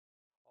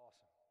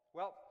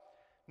Well,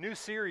 new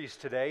series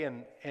today,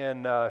 and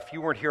if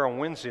you weren't here on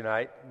Wednesday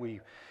night, we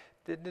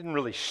didn't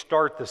really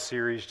start the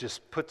series,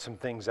 just put some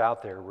things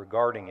out there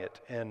regarding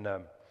it. And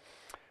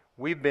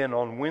we've been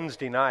on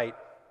Wednesday night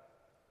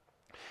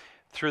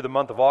through the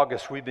month of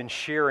August, we've been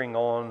sharing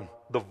on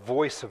the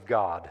voice of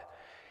God,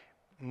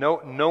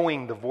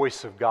 knowing the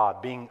voice of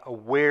God, being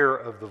aware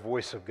of the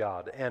voice of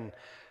God. And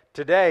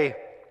today,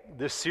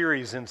 this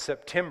series in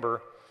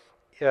September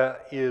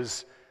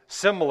is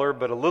similar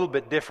but a little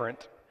bit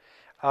different.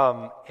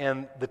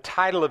 And the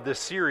title of this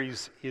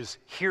series is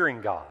Hearing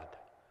God.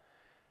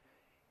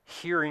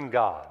 Hearing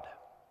God.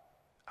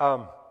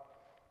 I'm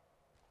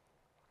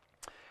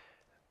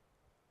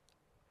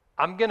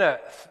going to,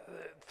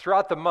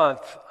 throughout the month,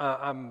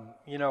 I don't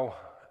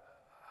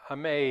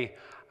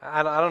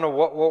know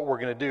what we're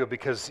going to do,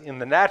 because in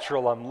the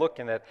natural I'm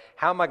looking at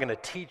how am I going to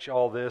teach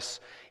all this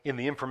in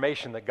the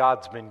information that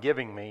God's been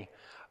giving me.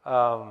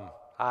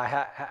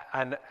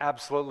 I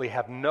absolutely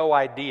have no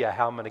idea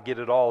how I'm going to get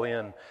it all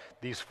in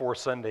these 4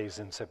 Sundays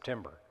in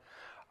September,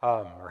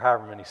 or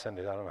however many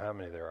Sundays. I don't know how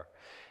many there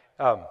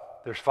are.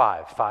 There's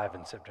five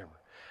in September.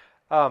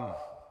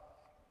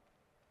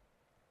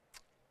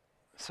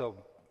 So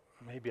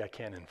maybe I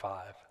can in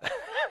 5.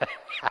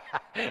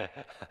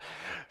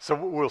 So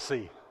we'll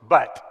see.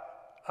 But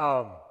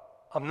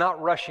I'm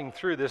not rushing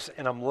through this,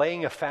 and I'm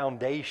laying a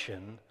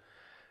foundation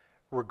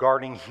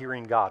regarding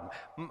hearing God.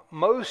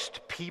 Most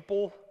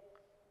people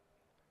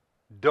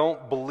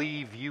don't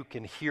believe you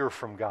can hear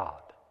from God.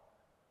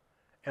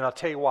 And I'll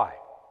tell you why.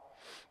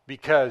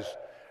 Because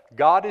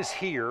God is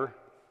here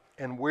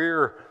and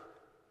we're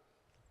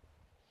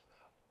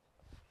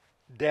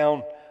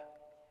down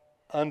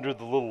under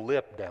the little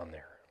lip down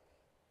there.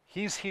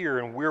 He's here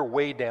and we're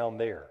way down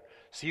there.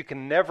 So you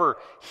can never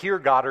hear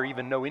God or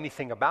even know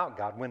anything about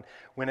God.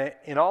 When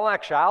in all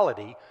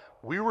actuality,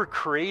 we were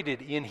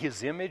created in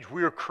His image.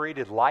 We were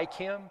created like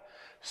Him.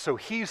 So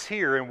He's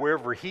here, and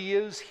wherever He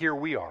is, here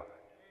we are.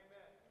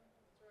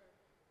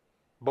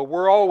 But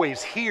we're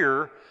always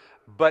here,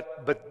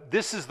 but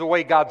this is the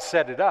way God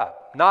set it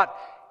up. Not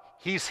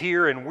He's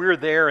here and we're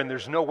there and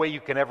there's no way you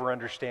can ever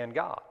understand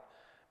God.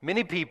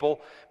 Many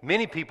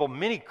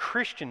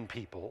Christian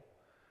people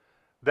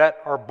that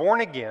are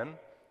born again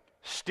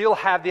still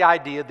have the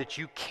idea that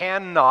you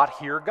cannot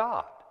hear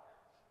God.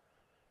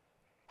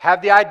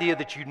 Have the idea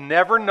that you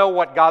never know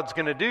what God's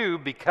going to do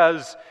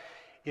because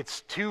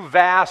it's too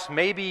vast.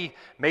 Maybe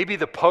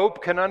the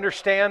Pope can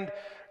understand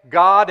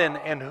God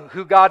and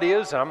who God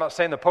is. And I'm not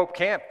saying the Pope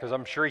can't, because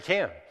I'm sure he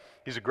can.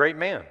 He's a great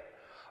man.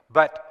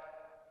 But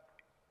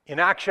in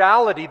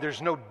actuality, there's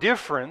no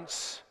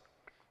difference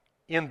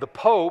in the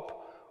Pope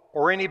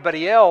or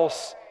anybody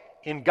else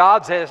in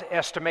God's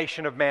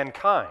estimation of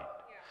mankind.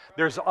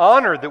 There's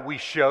honor that we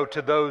show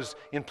to those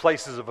in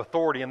places of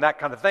authority and that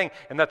kind of thing,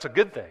 and that's a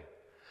good thing.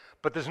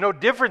 But there's no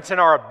difference in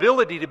our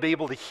ability to be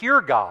able to hear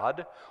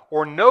God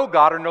or know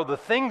the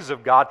things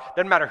of God.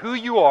 Doesn't matter who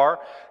you are,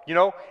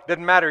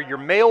 doesn't matter you're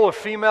male or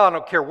female, I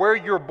don't care where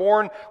you're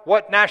born,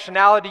 what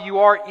nationality you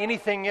are,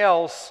 anything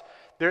else.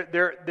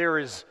 There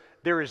is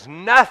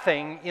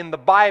nothing in the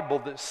Bible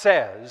that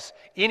says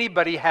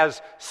anybody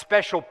has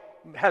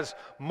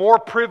more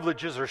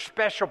privileges or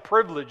special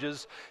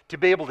privileges to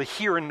be able to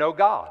hear and know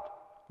God.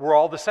 We're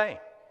all the same.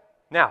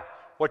 Now,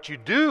 what you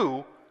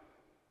do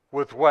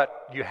with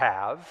what you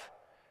have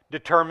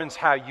determines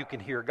how you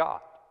can hear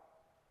God.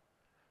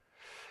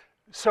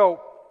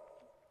 So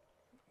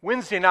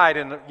Wednesday night,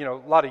 and a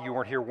lot of you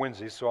weren't here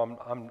Wednesday, so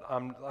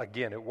I'm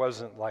again, it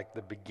wasn't like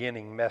the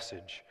beginning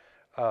message,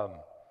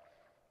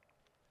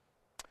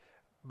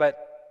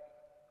 but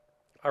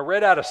I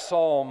read out of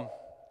Psalm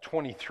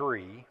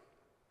 23.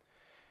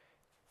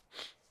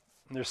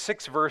 And there's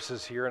 6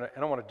 verses here, and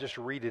I want to just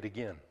read it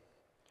again.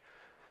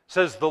 It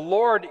says, "The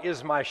Lord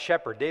is my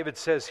shepherd." David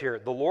says here,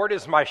 "The Lord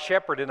is my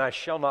shepherd, and I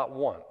shall not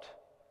want."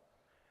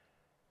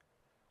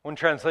 One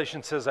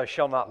translation says, "I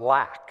shall not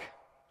lack.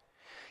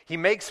 He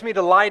makes me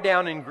to lie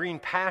down in green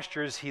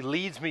pastures. He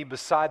leads me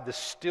beside the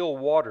still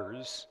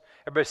waters."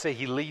 Everybody say,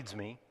 He leads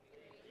me.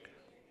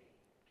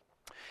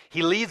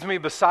 He leads me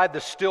beside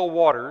the still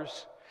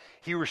waters.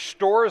 He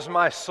restores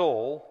my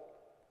soul.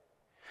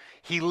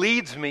 He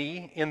leads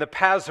me in the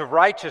paths of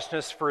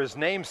righteousness for His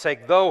name's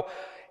sake. Though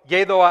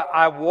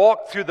I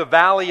walk through the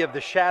valley of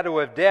the shadow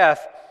of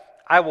death,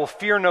 I will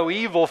fear no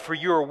evil, for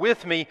you are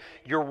with me.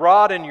 Your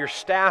rod and your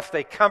staff,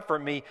 they comfort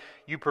me.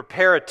 You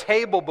prepare a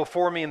table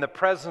before me in the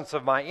presence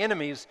of my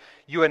enemies.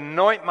 You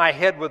anoint my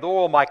head with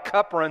oil. My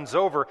cup runs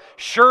over.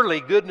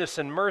 Surely goodness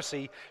and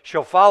mercy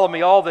shall follow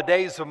me all the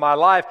days of my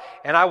life,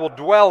 and I will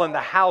dwell in the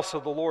house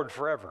of the Lord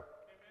forever.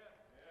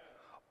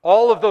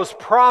 All of those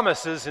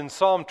promises in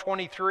Psalm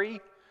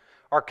 23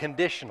 are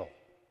conditional.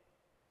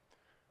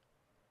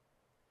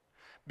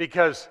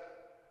 Because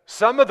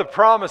some of the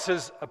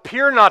promises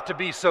appear not to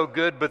be so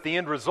good, but the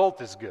end result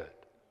is good.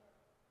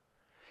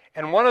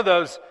 And one of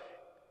those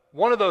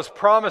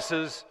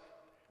promises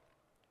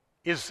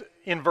is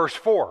in verse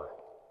 4.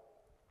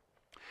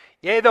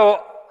 "Yea,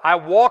 though I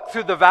walk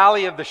through the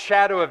valley of the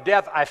shadow of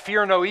death, I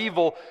fear no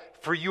evil,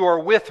 for you are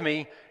with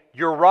me.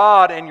 Your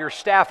rod and your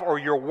staff, or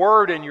your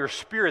word and your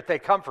spirit, they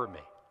comfort me.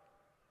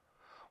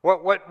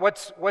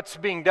 What's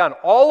being done?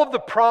 All of the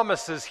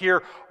promises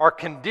here are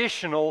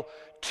conditional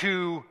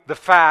to the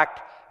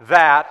fact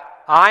that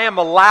I am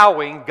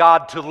allowing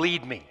God to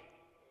lead me.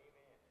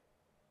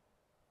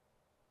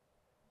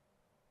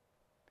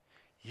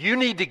 You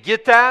need to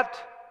get that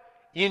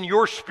in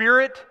your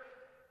spirit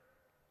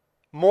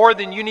more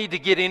than you need to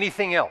get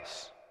anything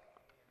else.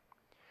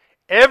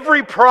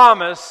 Every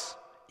promise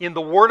in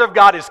the Word of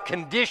God is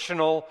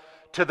conditional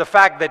to the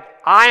fact that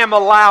I am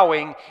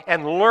allowing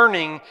and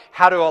learning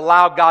how to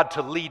allow God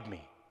to lead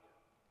me.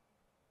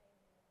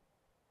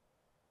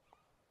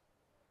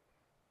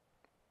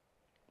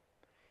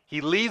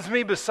 He leads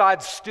me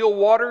beside still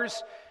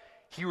waters.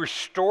 He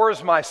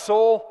restores my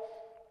soul.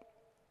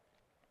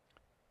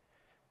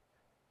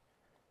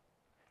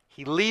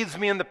 He leads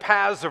me in the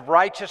paths of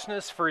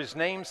righteousness for His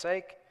name's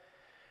sake.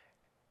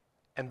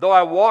 And though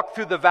I walk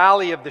through the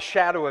valley of the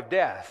shadow of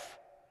death,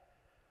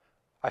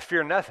 I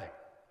fear nothing.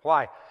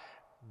 Why?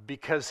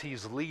 Because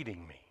He's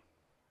leading me.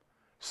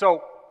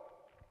 So,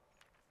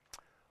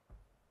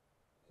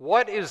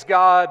 what is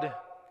God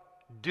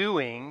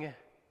doing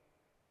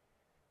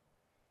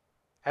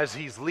as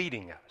He's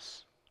leading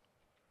us?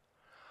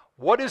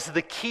 What is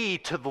the key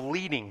to the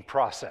leading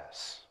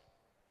process?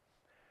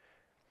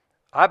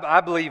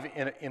 I believe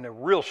in a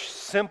real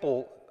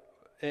simple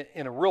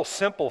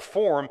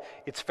form,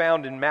 it's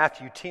found in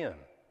Matthew 10.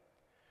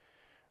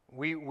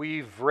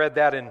 We've read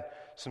that in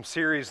some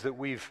series that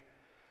we've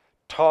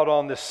taught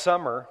on this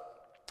summer,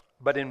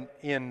 but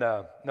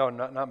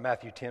not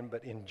Matthew 10,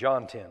 but in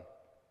John 10.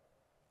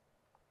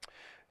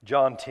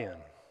 John 10.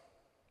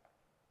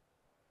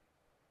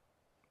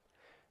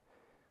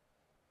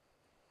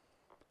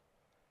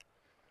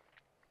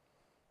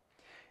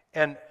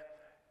 And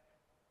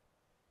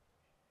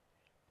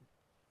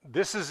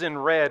this is in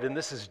red, and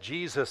this is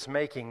Jesus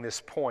making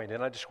this point,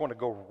 and I just want to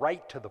go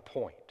right to the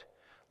point.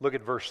 Look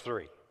at verse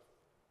 3.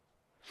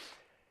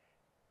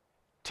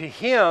 To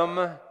him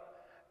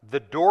the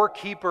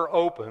doorkeeper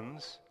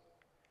opens,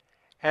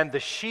 and the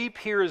sheep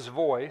hear his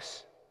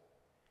voice,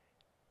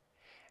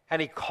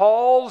 and he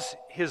calls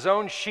his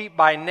own sheep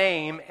by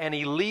name, and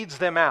he leads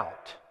them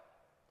out.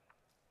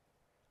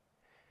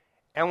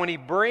 And when he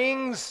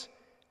brings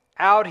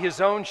out his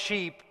own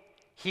sheep,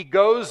 he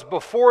goes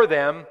before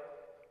them,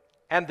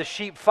 and the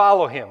sheep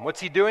follow him.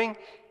 What's he doing?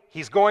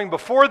 He's going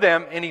before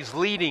them, and he's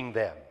leading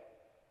them.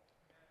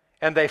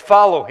 And they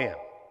follow him.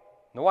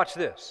 Now watch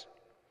this.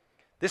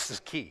 This is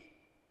key.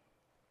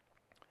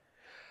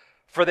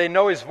 For they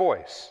know his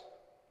voice.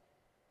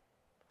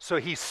 So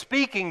he's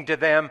speaking to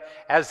them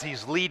as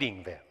he's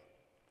leading them.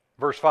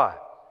 Verse 5.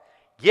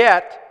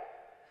 Yet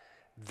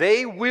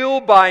they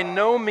will by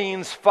no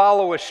means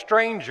follow a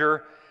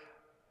stranger,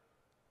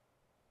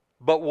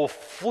 but will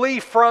flee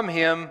from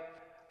him,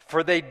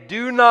 for they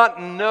do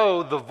not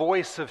know the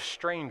voice of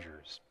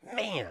strangers.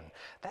 Man,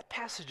 that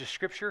passage of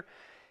Scripture,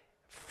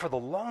 for the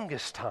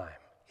longest time,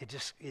 it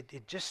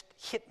just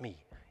hit me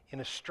in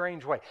a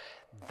strange way.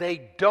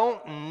 They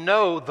don't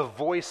know the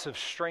voice of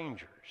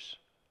strangers.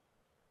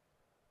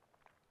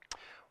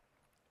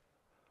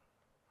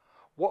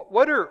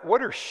 What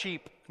are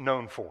sheep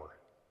known for?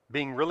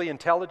 Being really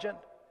intelligent?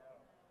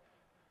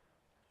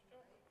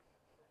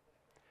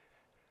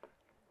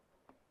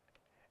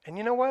 And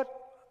you know what?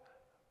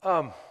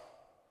 I'm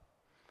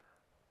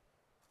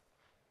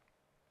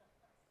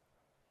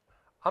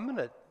going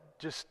to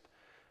just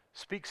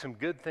speak some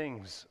good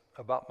things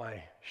about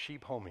my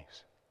sheep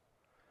homies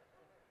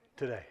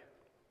today.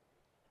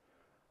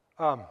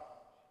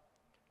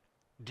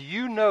 Do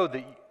you know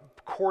that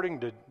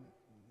according to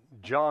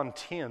John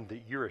 10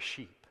 that you're a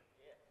sheep?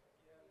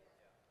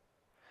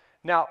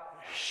 Now,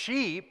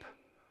 sheep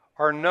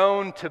are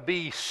known to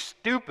be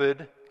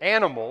stupid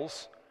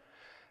animals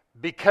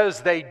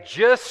because they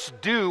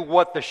just do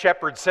what the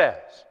shepherd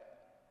says.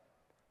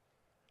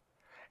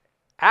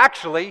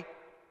 Actually,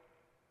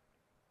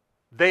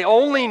 they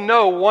only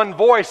know one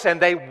voice,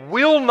 and they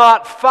will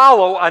not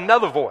follow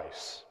another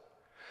voice.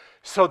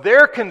 So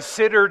they're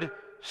considered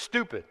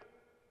stupid.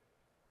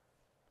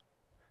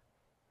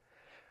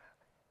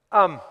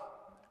 Have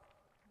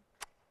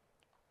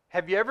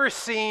you ever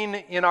seen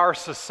in our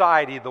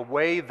society the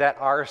way that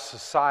our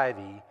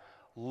society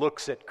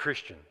looks at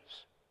Christians?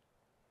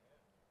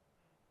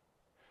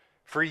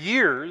 For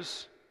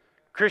years,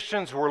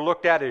 Christians were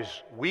looked at as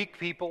weak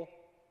people,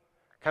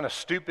 kind of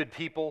stupid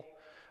people.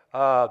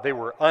 They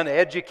were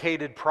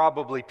uneducated,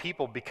 probably,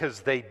 people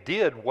because they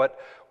did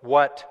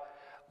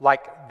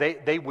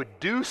they would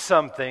do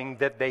something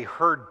that they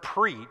heard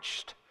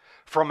preached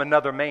from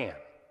another man.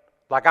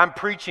 Like I'm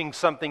preaching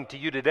something to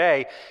you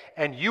today,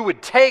 and you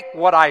would take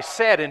what I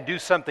said and do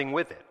something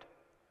with it.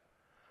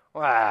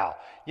 Wow.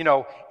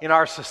 In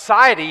our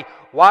society,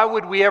 why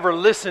would we ever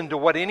listen to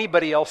what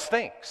anybody else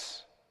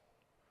thinks?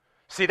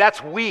 See,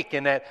 that's weak,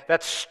 and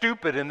that's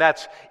stupid, and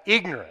that's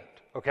ignorant,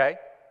 okay?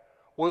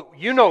 Well,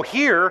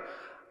 here,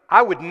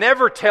 I would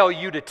never tell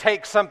you to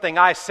take something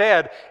I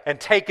said and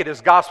take it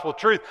as gospel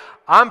truth.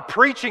 I'm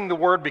preaching the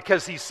word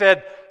because he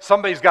said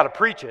somebody's got to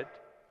preach it.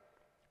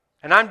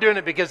 And I'm doing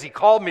it because he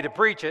called me to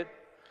preach it.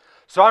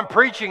 So I'm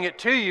preaching it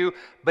to you.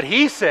 But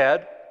he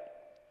said,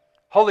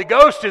 Holy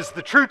Ghost is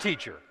the true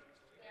teacher.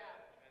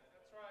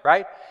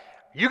 Right?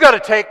 You got to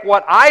take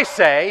what I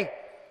say,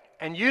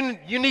 and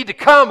you need to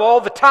come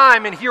all the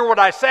time and hear what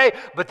I say,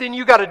 but then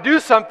you got to do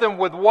something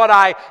with what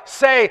I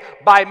say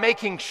by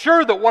making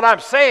sure that what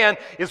I'm saying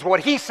is what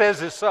he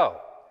says is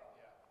so.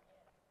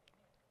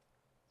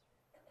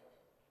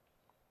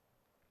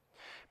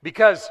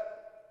 Because,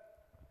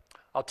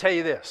 I'll tell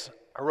you this,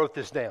 I wrote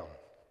this down.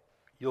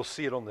 You'll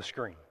see it on the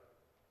screen.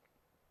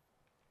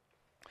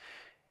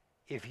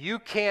 If you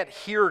can't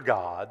hear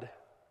God,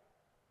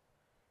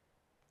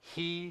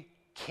 he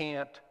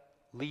can't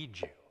lead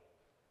you.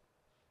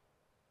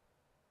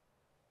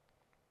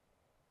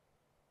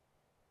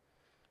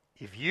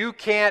 If you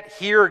can't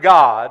hear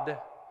God,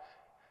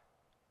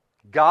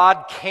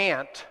 God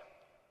can't.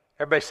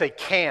 Everybody say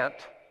can't.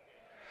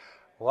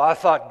 Well, I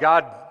thought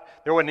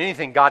there wasn't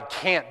anything God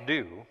can't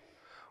do.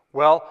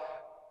 Well,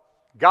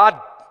 God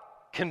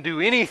can do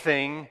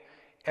anything,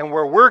 and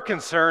where we're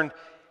concerned,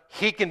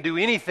 he can do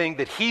anything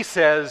that he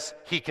says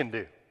he can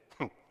do.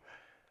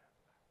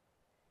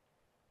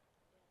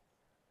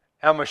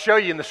 I'm going to show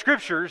you in the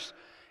scriptures,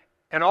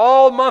 and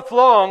all month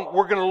long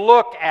we're going to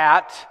look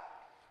at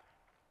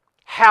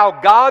how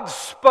God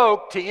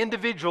spoke to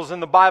individuals in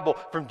the Bible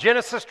from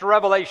Genesis to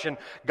Revelation.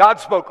 God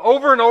spoke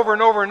over and over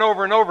and over and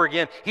over and over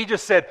again. He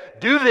just said,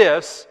 do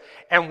this,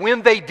 and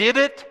when they did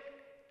it,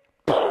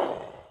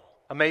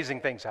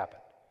 amazing things happened.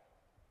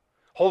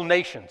 Whole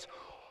nations,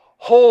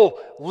 whole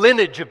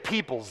lineage of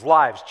people's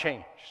lives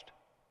changed.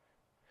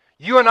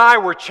 You and I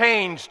were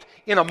changed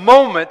in a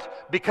moment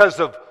because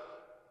of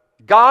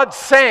God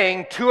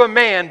saying to a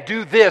man,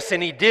 do this,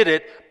 and he did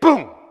it,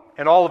 boom,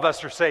 and all of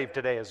us are saved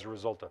today as a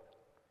result of it.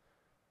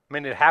 I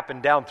mean, it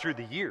happened down through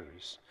the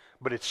years,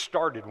 but it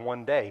started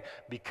one day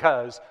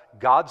because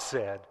God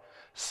said,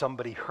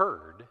 somebody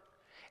heard,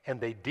 and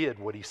they did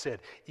what he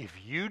said. If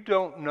you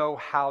don't know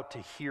how to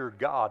hear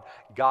God,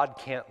 God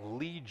can't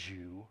lead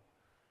you.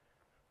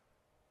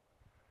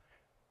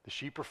 The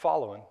sheep are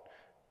following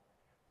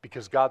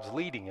because God's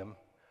leading them,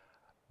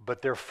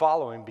 but they're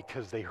following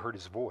because they heard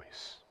his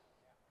voice.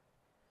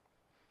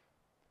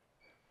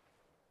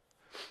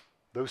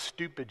 Those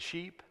stupid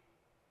sheep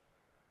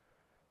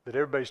that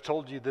everybody's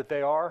told you that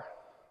they're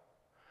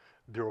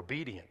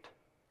obedient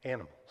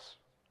animals.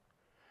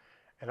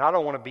 And I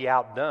don't want to be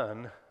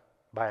outdone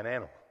by an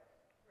animal.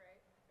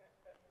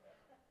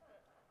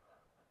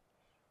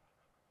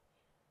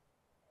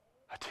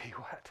 I tell you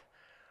what,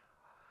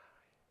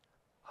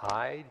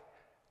 I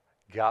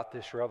got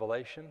this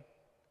revelation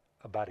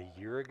about a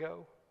year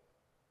ago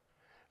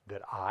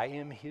that I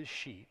am his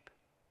sheep,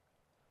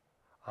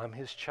 I'm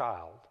his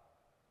child,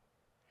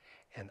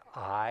 and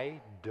I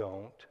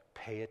don't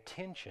pay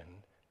attention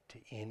to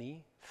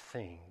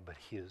anything but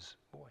his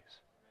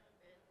voice.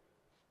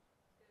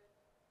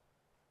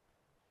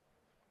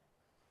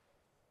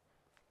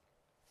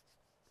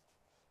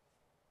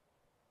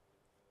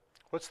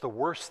 What's the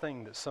worst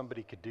thing that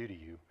somebody could do to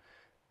you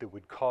that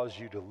would cause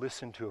you to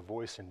listen to a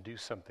voice and do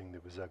something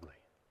that was ugly?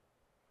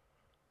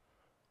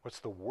 What's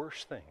the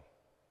worst thing?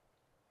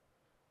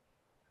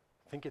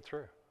 Think it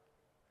through.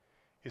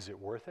 Is it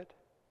worth it?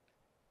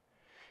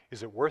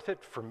 Is it worth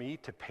it for me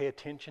to pay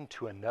attention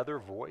to another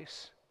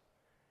voice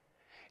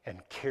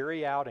and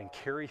carry out and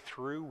carry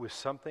through with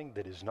something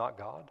that is not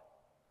God?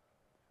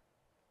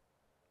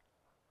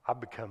 I've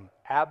become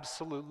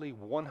absolutely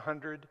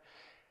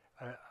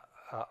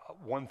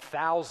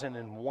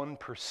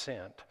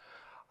 1,001%.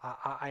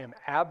 I am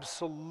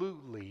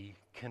absolutely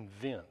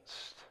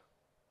convinced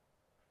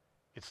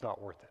it's not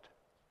worth it.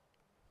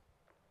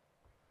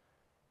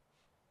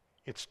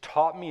 It's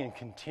taught me and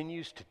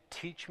continues to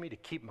teach me to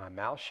keep my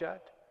mouth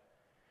shut.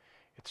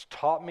 It's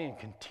taught me and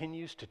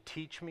continues to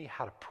teach me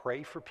how to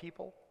pray for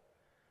people.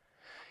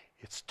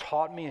 It's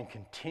taught me and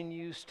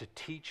continues to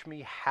teach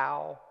me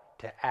how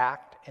to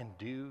act and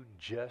do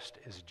just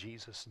as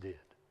Jesus did.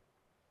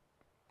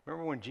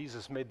 Remember when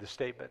Jesus made the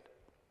statement,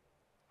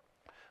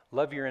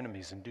 love your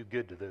enemies and do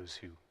good to those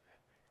who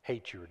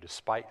hate you or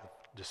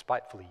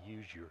despitefully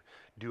use you or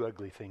do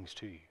ugly things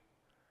to you.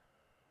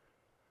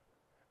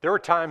 There were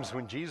times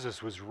when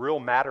Jesus was real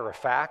matter of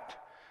fact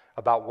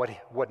about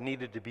what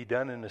needed to be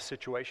done in a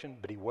situation,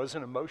 but he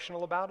wasn't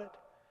emotional about it,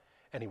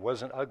 and he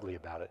wasn't ugly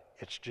about it.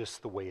 It's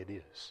just the way it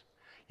is.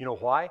 You know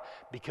why?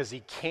 Because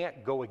he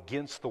can't go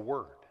against the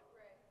word.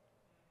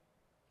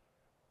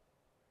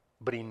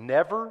 But he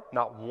never,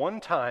 not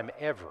one time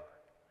ever,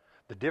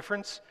 the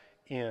difference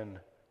in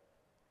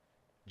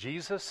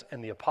Jesus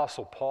and the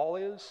Apostle Paul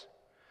is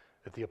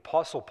that the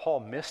Apostle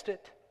Paul missed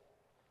it,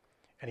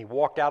 and he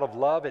walked out of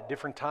love at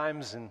different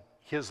times in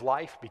his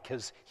life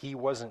because he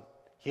wasn't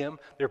him.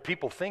 There are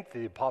people think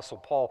the Apostle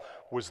Paul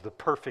was the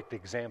perfect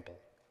example.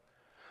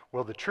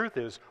 Well, the truth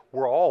is,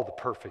 we're all the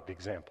perfect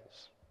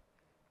examples.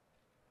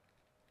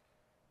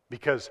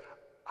 Because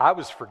I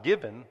was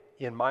forgiven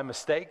in my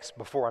mistakes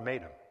before I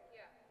made them.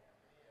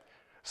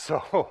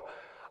 So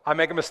I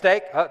make a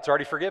mistake, it's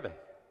already forgiven.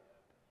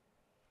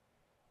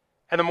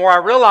 And the more I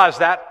realize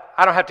that,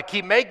 I don't have to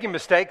keep making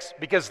mistakes,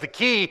 because the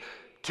key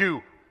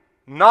to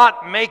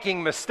not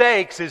making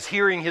mistakes is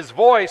hearing His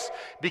voice,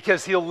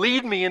 because He'll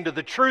lead me into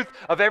the truth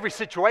of every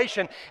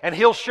situation, and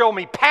He'll show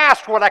me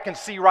past what I can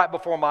see right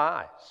before my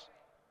eyes.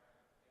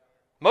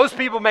 Most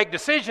people make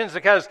decisions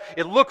because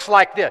it looks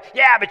like this.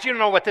 Yeah, but you don't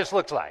know what this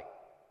looks like.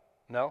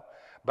 No,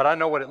 but I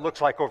know what it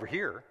looks like over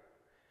here.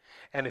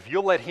 And if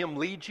you'll let Him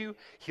lead you,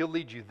 He'll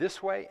lead you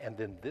this way, and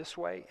then this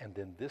way, and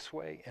then this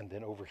way, and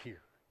then over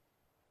here.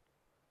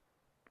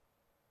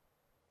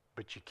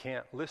 But you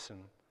can't listen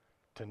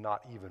to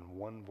not even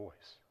one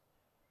voice.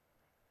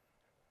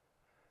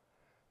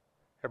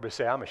 Everybody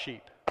say, I'm a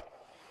sheep.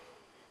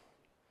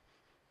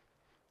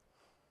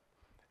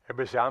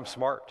 Everybody say, I'm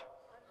smart.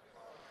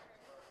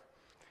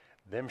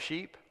 Them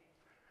sheep,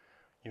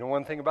 you know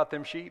one thing about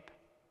them sheep?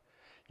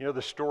 You know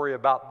the story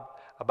about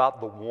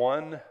the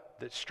one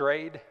that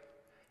strayed?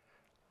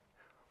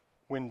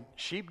 When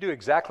sheep do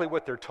exactly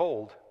what they're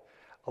told,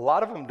 a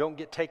lot of them don't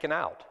get taken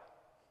out.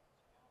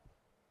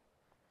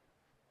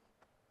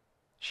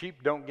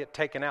 Sheep don't get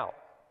taken out.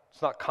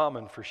 It's not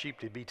common for sheep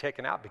to be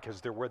taken out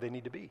because they're where they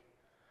need to be.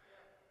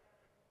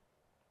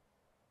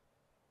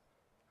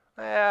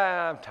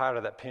 I'm tired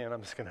of that pen.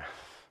 I'm just going to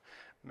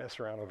mess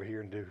around over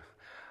here and do.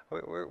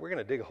 We're going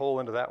to dig a hole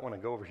into that one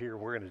and go over here.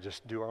 We're going to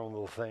just do our own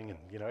little thing, and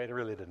it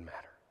really doesn't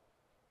matter.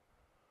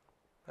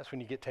 That's when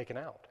you get taken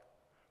out.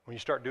 When you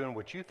start doing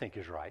what you think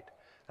is right,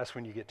 that's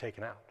when you get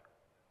taken out.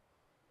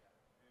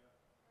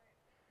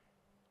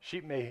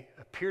 Sheep may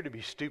appear to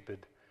be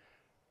stupid,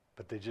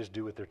 but they just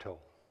do what they're told,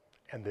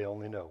 and they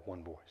only know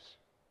one voice.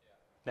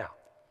 Now,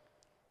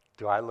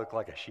 do I look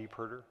like a sheep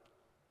herder?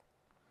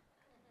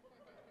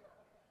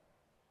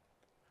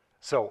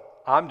 So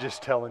I'm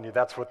just telling you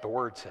that's what the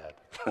Word said.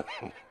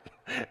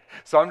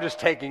 So I'm just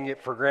taking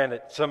it for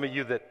granted. Some of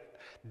you that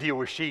deal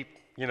with sheep,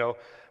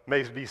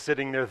 may be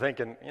sitting there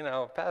thinking,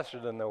 Pastor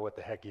doesn't know what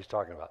the heck he's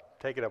talking about.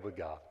 Take it up with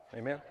God.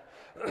 Amen?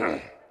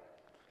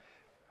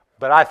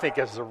 But I think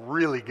it's a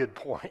really good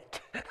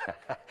point.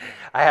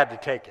 I had to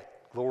take it.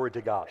 Glory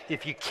to God.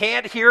 If you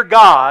can't hear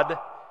God,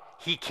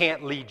 He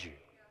can't lead you.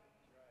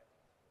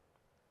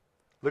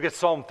 Look at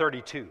Psalm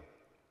 32.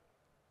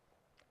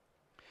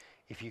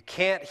 If you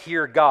can't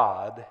hear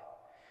God,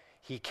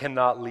 He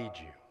cannot lead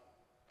you.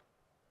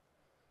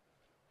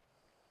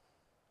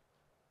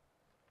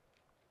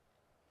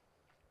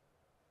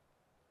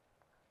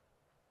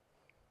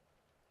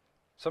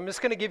 So I'm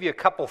just going to give you a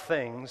couple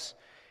things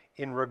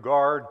in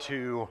regard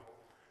to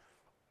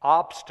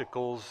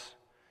obstacles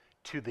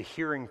to the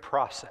hearing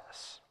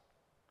process.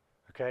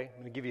 Okay?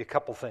 I'm going to give you a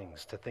couple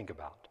things to think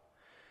about.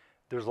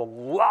 There's a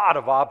lot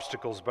of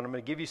obstacles, but I'm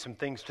going to give you some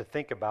things to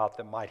think about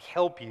that might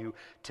help you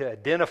to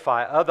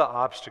identify other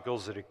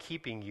obstacles that are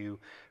keeping you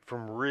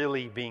from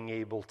really being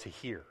able to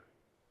hear.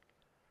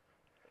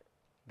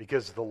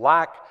 Because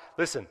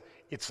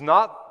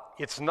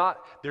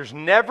there's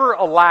never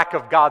a lack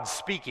of God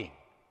speaking.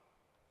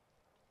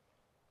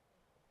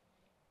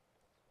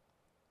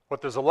 What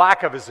there's a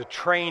lack of is a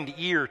trained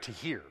ear to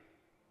hear.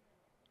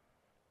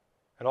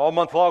 And all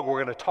month long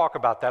we're going to talk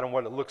about that and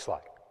what it looks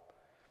like.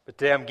 But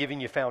today I'm giving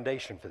you a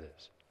foundation for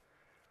this.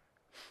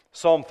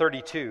 Psalm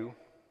 32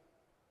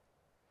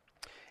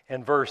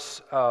 and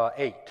verse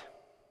 8.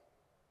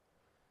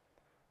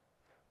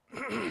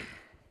 I'm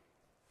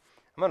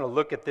going to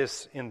look at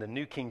this in the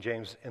New King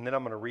James, and then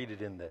I'm going to read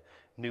it in the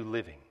New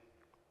Living.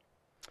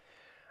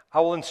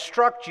 I will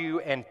instruct you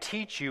and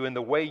teach you in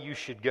the way you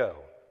should go.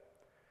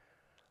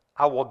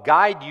 I will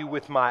guide you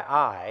with my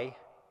eye.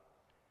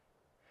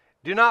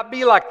 Do not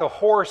be like the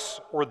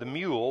horse or the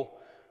mule,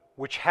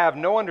 which have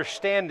no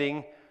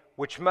understanding,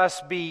 which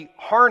must be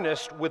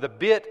harnessed with a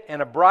bit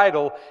and a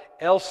bridle,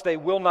 else they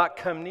will not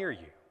come near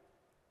you.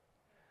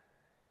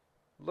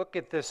 Look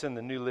at this in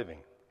the New Living.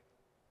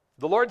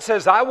 The Lord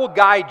says, I will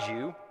guide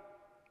you.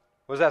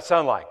 What does that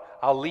sound like?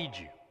 I'll lead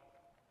you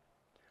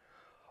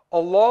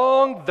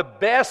along the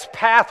best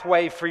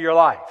pathway for your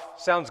life.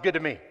 Sounds good to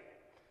me.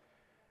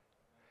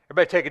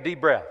 Everybody take a deep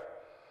breath.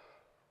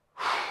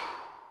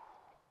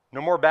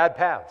 No more bad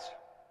paths.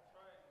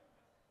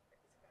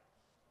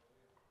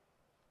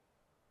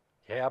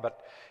 Yeah,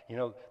 but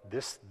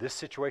this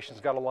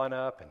situation's got to line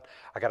up, and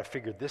I got to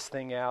figure this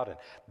thing out and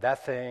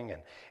that thing,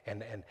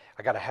 and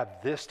I got to have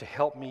this to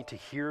help me to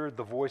hear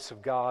the voice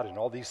of God and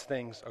all these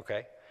things.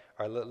 Okay,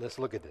 all right, let's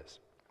look at this.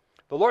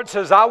 The Lord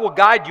says, I will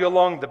guide you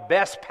along the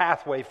best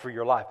pathway for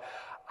your life.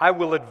 I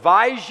will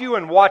advise you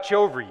and watch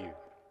over you.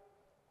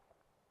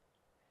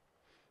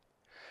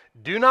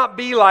 Do not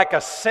be like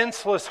a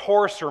senseless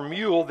horse or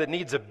mule that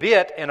needs a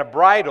bit and a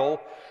bridle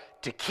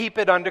to keep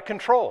it under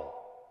control.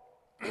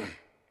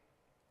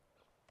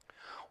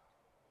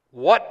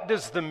 What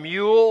does the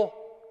mule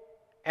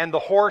and the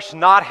horse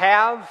not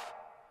have?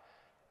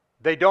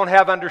 They don't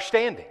have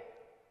understanding.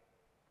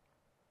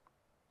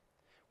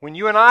 When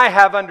you and I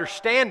have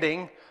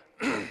understanding,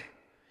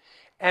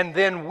 and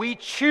then we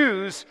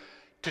choose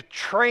to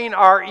train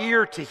our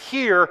ear to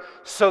hear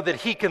so that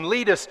He can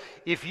lead us.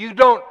 If you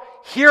don't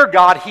hear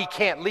God, He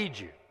can't lead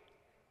you.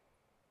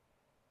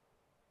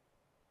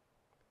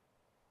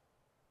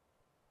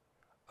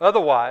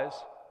 Otherwise,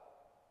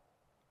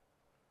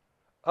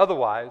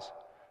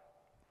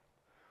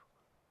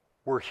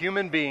 we're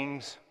human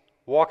beings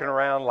walking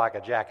around like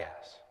a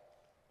jackass.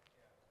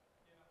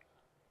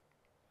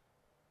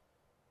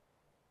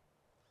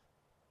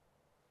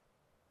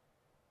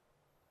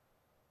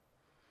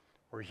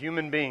 We're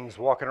human beings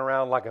walking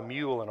around like a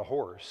mule and a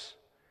horse,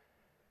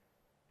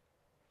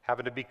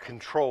 having to be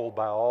controlled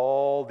by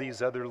all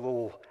these other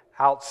little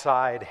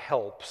outside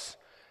helps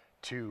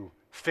to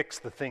fix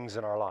the things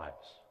in our lives.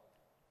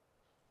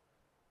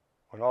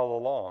 When all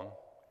along,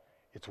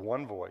 it's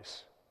one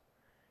voice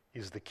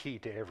is the key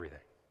to everything.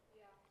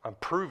 Yeah. I'm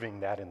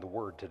proving that in the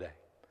Word today.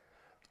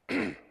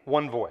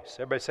 One voice.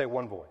 Everybody say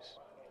one voice.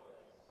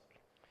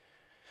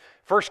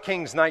 1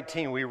 Kings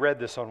 19, we read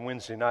this on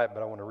Wednesday night,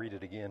 but I want to read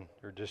it again,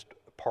 or just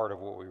part of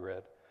what we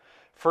read.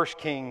 1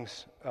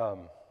 Kings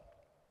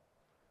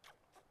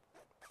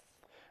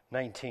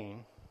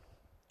 19.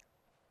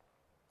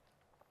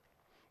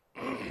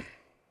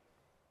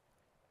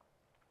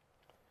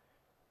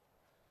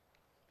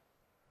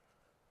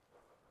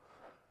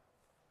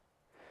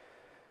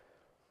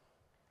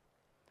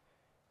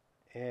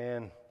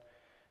 And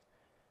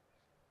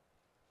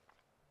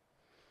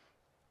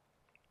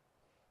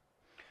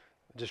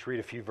just read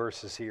a few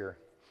verses here.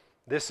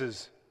 This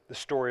is the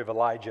story of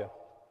Elijah,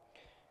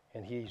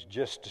 and he's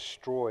just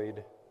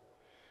destroyed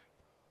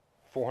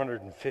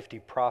 450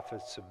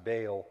 prophets of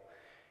Baal.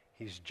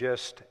 He's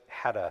just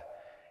had a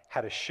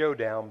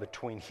showdown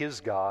between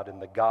his God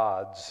and the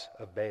gods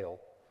of Baal,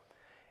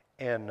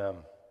 and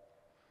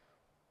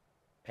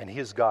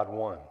his God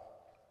won.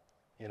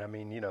 And I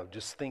mean,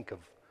 just think of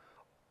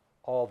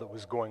all that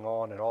was going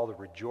on and all the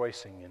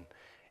rejoicing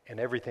and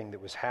everything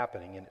that was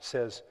happening. And it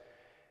says,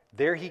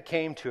 there he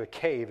came to a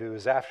cave, it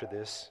was after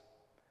this,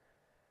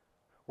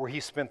 where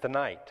he spent the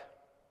night.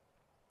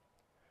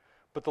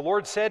 But the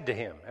Lord said to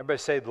him, everybody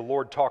say, the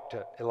Lord talked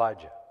to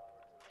Elijah.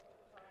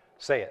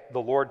 Say it, the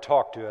Lord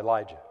talked to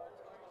Elijah.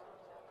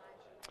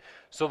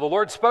 So the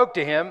Lord spoke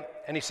to him,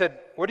 and he said,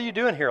 what are you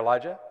doing here,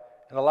 Elijah?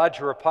 And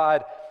Elijah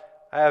replied,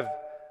 I have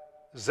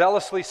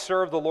zealously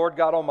served the Lord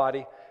God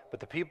Almighty, but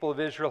the people of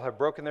Israel have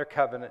broken their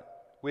covenant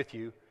with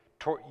you,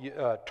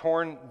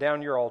 torn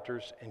down your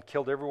altars, and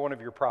killed every one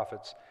of your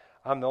prophets.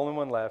 I'm the only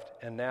one left,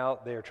 and now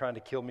they are trying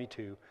to kill me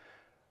too.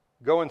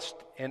 Go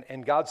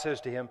and God says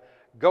to him,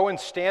 go and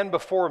stand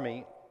before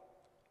me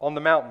on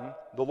the mountain.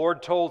 The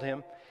Lord told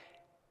him.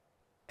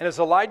 And as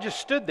Elijah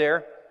stood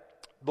there,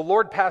 the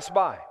Lord passed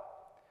by.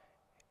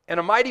 And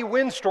a mighty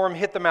windstorm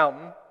hit the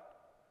mountain.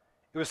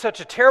 It was such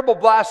a terrible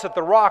blast that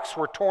the rocks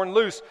were torn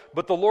loose,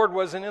 but the Lord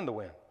wasn't in the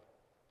wind.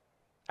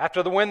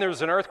 After the wind, there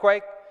was an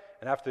earthquake,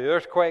 and after the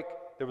earthquake,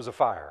 there was a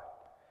fire.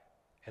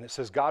 And it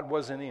says God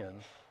wasn't in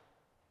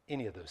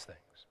any of those things.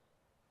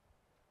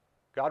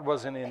 God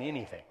wasn't in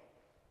anything.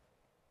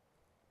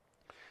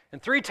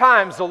 And 3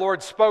 times the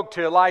Lord spoke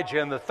to Elijah,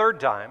 and the third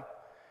time,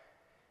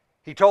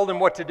 he told him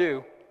what to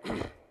do.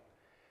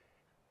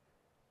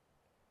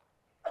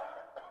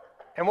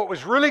 And what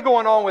was really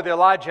going on with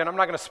Elijah, and I'm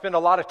not going to spend a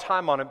lot of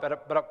time on it,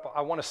 but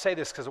I want to say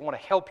this because I want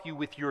to help you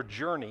with your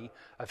journey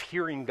of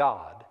hearing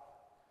God.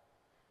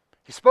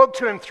 He spoke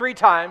to him 3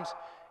 times,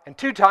 and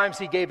 2 times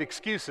he gave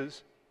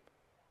excuses.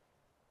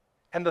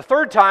 And the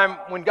third time,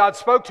 when God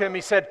spoke to him,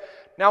 he said,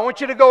 now I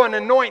want you to go and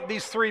anoint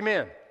these 3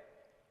 men.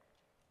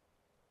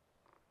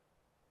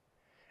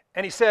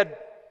 And he said,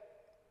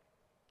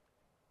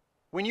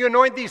 when you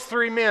anoint these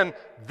 3 men,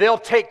 they'll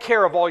take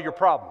care of all your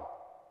problems.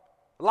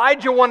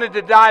 Elijah wanted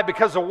to die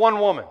because of one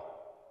woman.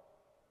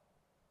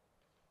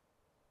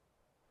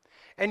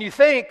 And you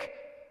think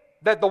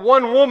that the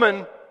one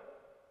woman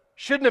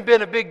shouldn't have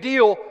been a big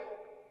deal,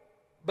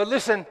 but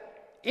listen,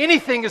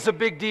 anything is a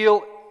big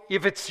deal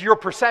if it's your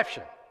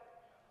perception.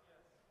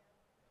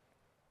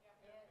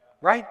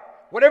 Right?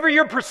 Whatever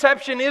your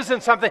perception is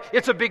in something,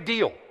 it's a big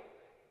deal.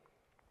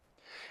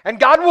 And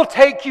God will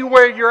take you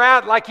where you're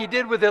at like He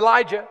did with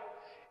Elijah.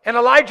 And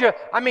Elijah,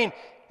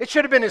 it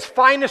should have been his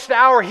finest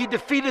hour. He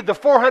defeated the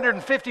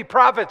 450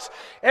 prophets.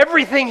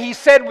 Everything he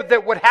said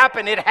that would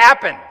happen, it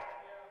happened.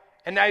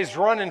 And now he's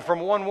running from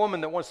one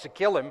woman that wants to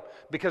kill him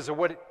because of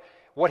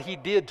what he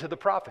did to the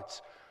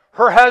prophets.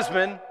 Her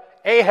husband,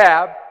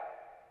 Ahab,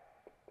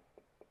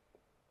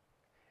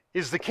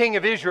 is the king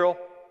of Israel,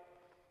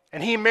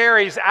 and he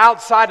marries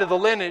outside of the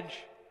lineage,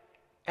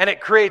 and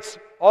it creates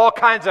all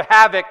kinds of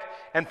havoc,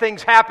 and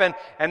things happen,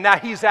 and now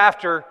she's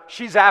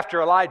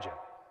after Elijah.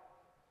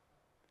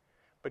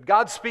 But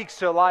God speaks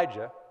to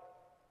Elijah,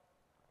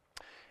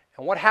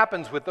 and what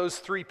happens with those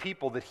 3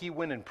 people that he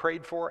went and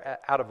prayed for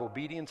out of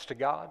obedience to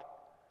God?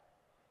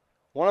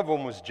 One of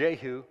them was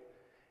Jehu,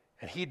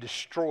 and he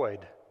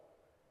destroyed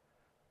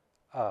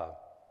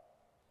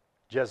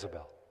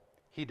Jezebel.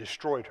 He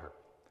destroyed her.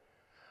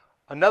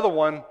 Another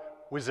one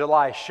was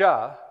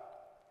Elisha,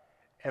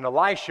 and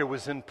Elisha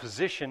was in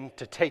position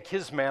to take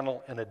his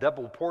mantle in a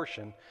double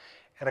portion,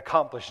 and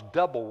accomplished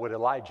double what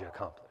Elijah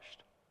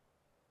accomplished.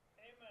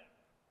 Amen.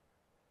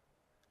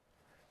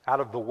 Out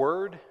of the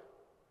word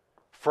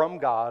from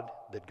God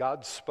that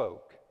God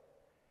spoke,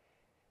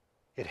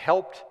 it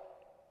helped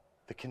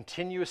the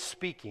continuous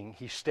speaking.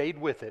 He stayed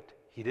with it.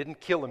 He didn't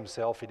kill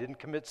himself. He didn't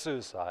commit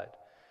suicide.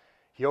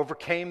 He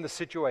overcame the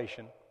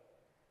situation.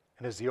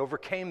 And as he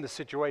overcame the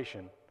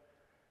situation,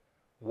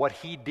 what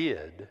he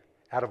did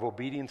out of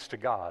obedience to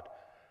God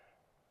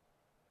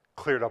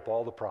cleared up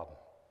all the problem.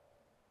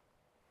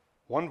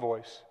 One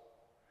voice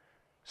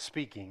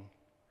speaking,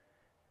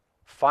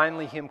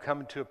 finally him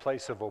coming to a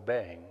place of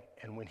obeying.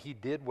 And when he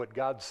did what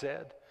God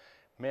said,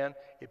 man,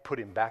 it put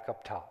him back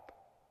up top.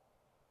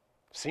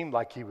 Seemed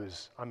like he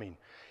was,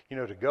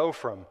 to go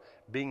from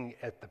being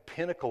at the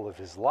pinnacle of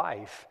his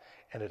life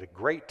and at a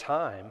great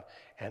time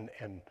and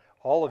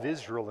all of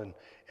Israel and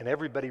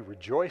everybody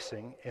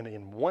rejoicing, and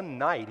in one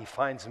night he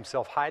finds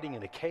himself hiding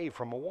in a cave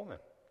from a woman.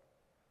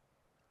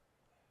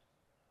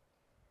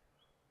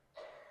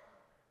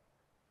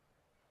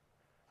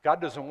 God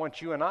doesn't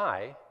want you and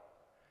I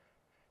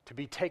to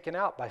be taken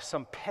out by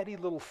some petty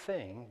little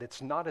thing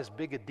that's not as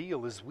big a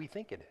deal as we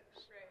think it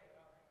is.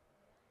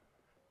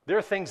 There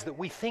are things that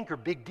we think are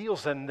big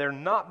deals, and they're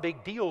not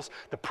big deals.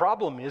 The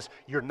problem is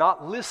you're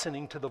not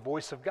listening to the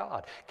voice of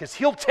God, because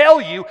He'll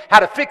tell you how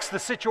to fix the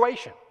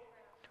situation.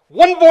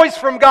 One voice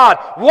from God,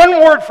 one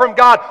word from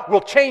God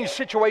will change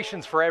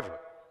situations forever.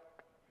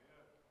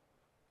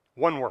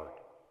 One word.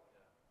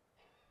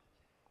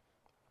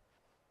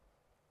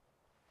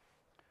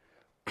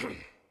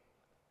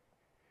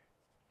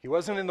 He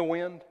wasn't in the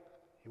wind.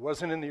 He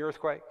wasn't in the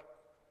earthquake.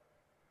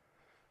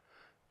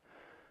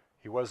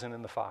 He wasn't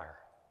in the fire.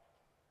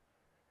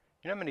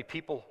 You know how many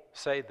people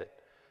say that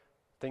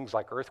things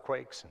like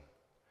earthquakes and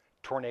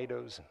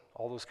tornadoes and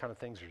all those kind of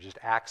things are just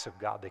acts of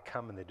God? They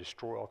come and they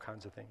destroy all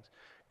kinds of things.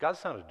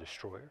 God's not a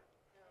destroyer.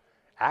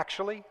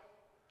 Actually,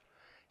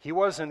 He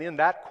wasn't in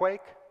that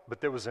quake, but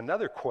there was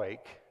another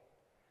quake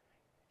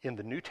in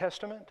the New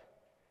Testament,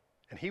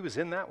 and He was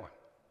in that one.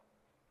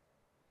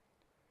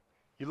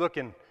 You look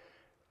in,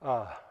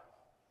 I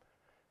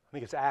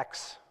think it's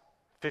Acts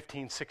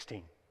 15,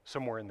 16,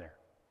 somewhere in there.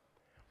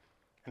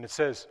 And it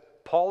says,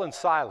 Paul and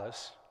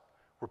Silas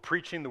were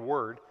preaching the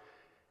word,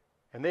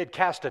 and they had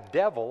cast a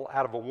devil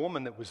out of a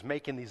woman that was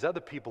making these other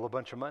people a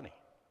bunch of money.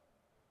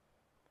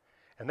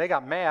 And they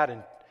got mad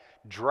and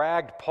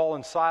dragged Paul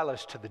and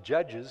Silas to the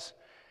judges,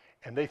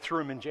 and they threw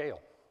them in jail.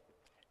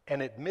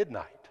 And at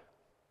midnight,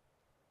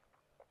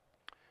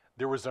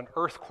 there was an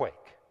earthquake.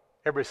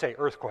 Everybody say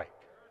earthquake.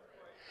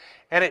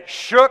 And it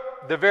shook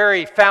the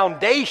very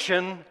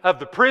foundation of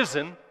the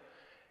prison.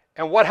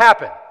 And what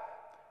happened?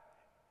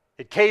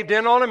 It caved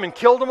in on them and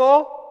killed them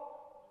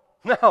all?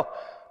 No.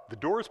 The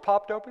doors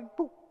popped open.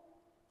 Boop.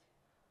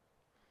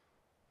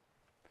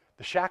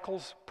 The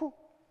shackles. Boop.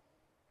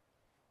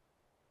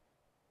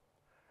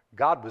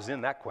 God was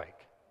in that quake.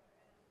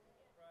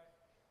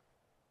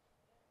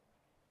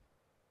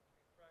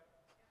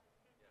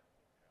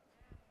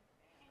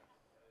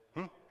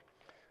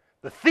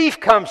 The thief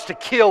comes to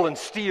kill and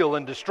steal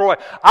and destroy.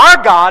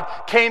 Our God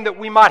came that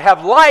we might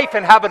have life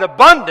and have it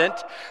abundant,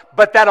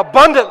 but that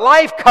abundant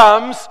life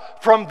comes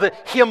from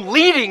Him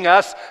leading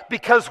us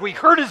because we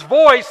heard His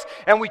voice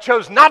and we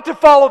chose not to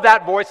follow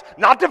that voice,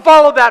 not to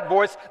follow that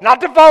voice,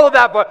 not to follow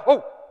that voice.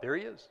 Oh, there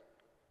He is.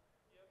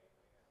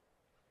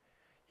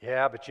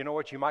 Yeah, but you know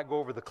what? You might go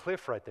over the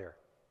cliff right there.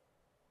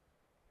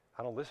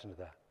 I don't listen to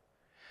that.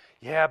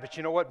 Yeah, but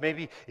you know what?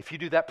 Maybe if you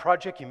do that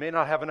project, you may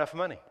not have enough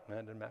money. No,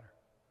 it doesn't matter.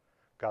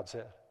 God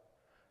said,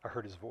 I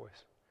heard His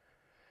voice.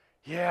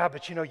 Yeah,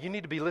 but you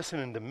need to be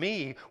listening to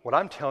me, what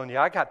I'm telling you.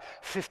 I got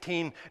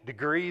 15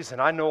 degrees, and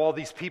I know all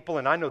these people,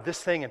 and I know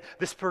this thing, and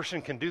this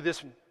person can do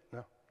this.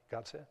 No,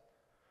 God said.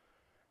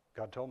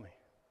 God told me.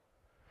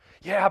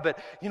 Yeah, but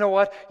you know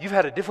what? You've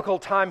had a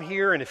difficult time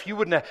here, and if you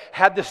wouldn't have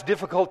had this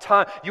difficult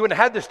time, you wouldn't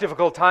have had this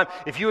difficult time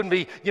if you wouldn't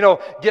be,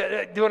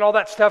 doing all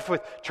that stuff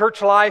with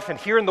church life and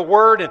hearing the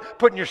word and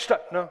putting your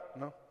stuff. No.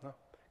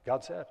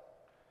 God said.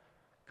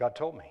 God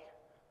told me.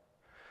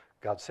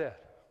 God said.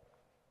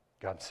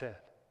 God said.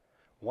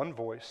 One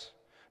voice,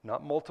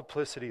 not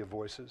multiplicity of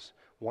voices,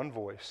 one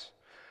voice.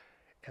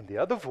 And the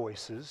other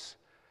voices,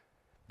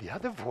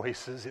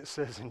 it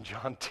says in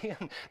John 10,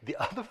 the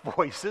other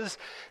voices,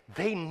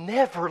 they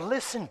never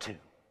listen to.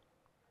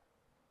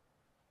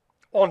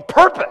 On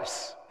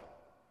purpose.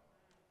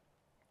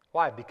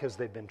 Why? Because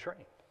they've been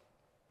trained.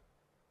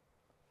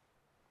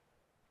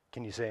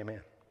 Can you say amen?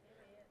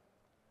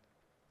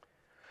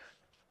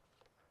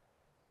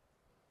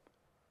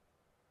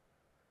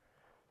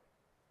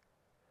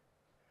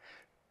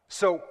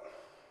 So,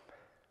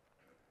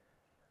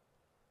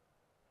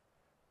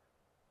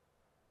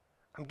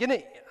 I'm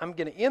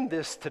gonna end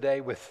this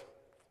today with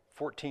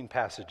 14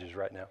 passages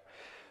right now.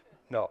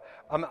 No,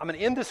 I'm going to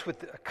end this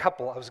with a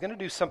couple. I was going to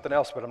do something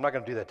else, but I'm not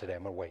going to do that today.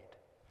 I'm going to wait.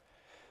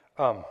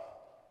 I'm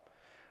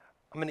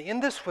going to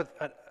end this with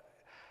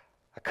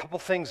a couple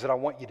things that I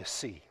want you to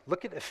see.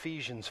 Look at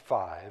Ephesians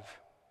 5.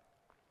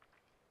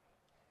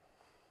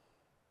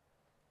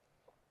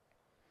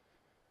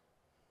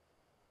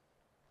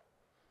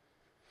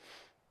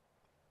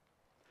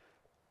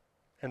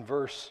 and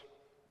verse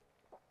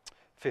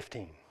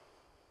 15.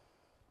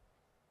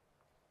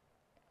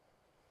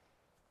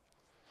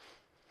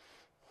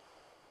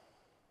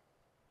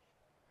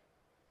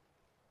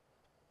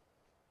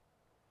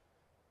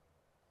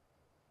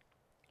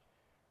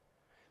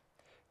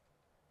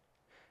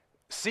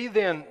 See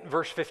then,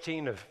 verse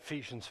 15 of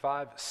Ephesians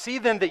 5, see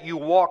then that you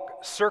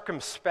walk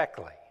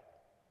circumspectly.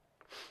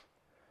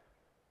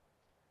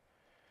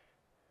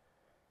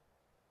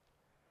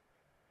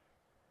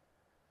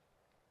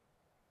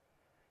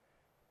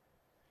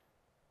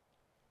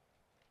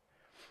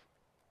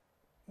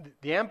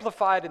 The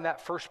Amplified in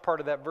that first part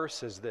of that verse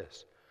says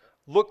this: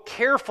 look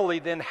carefully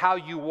then how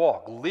you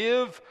walk.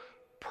 Live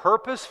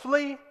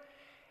purposefully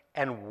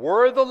and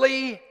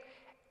worthily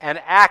and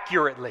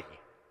accurately.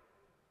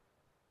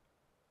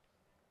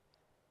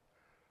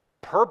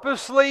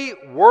 Purposely,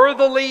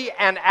 worthily,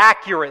 and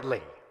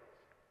accurately.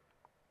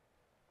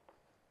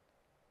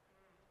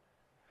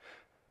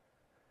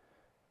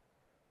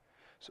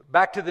 So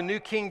back to the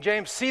New King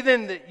James. See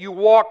then that you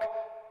walk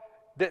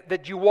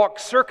that you walk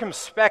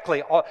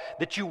circumspectly,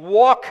 that you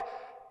walk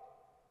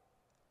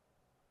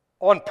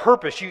on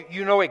purpose.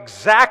 You know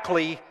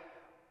exactly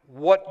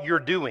what you're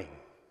doing.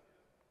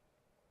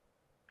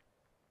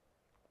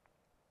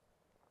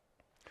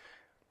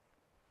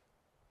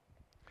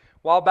 A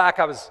while back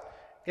I was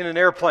in an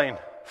airplane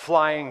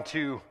flying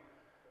to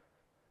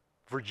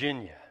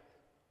Virginia.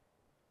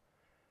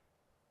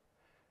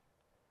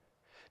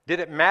 Did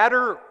it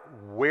matter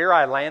where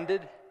I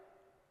landed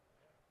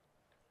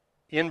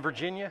in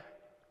Virginia?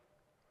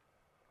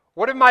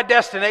 What if my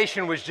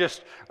destination was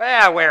just,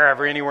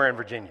 wherever, anywhere in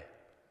Virginia?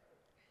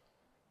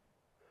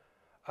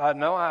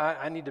 No,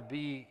 I need to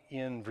be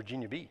in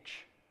Virginia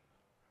Beach.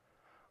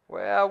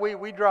 Well,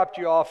 we dropped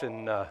you off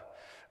in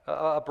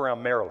up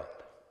around Maryland,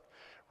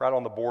 right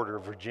on the border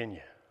of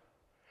Virginia.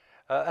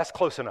 That's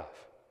close enough.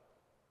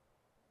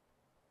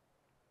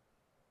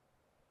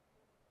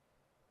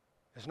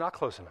 It's not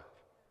close enough.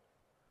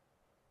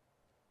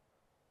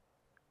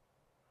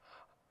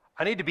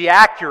 I need to be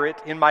accurate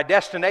in my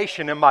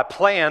destination and my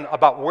plan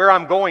about where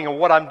I'm going and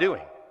what I'm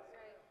doing.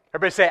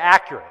 Everybody say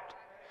accurate.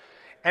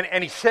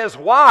 And he says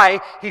why?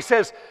 He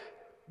says,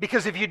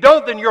 because if you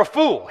don't, then you're a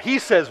fool. He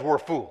says we're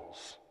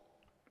fools.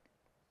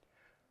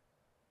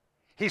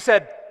 He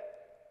said,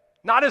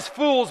 not as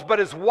fools,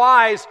 but as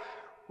wise,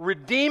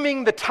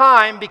 redeeming the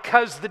time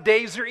because the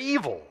days are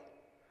evil.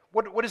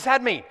 What does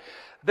that mean?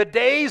 The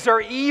days are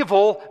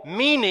evil,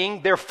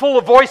 meaning they're full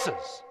of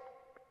voices.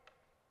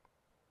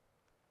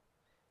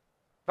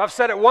 If I've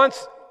said it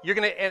once, you're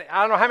going to, and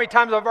I don't know how many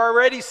times I've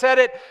already said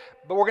it,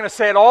 but we're going to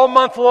say it all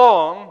month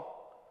long,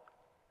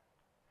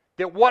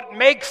 that what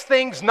makes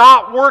things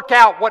not work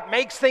out, what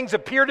makes things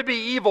appear to be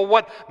evil,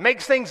 what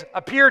makes things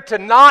appear to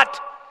not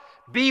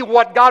be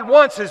what God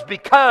wants is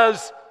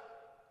because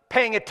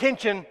paying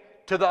attention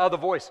to the other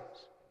voices.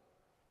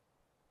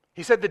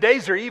 He said the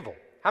days are evil.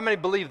 How many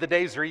believe the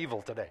days are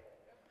evil today?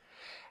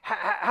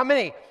 How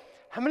many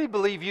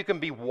believe you can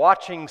be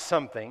watching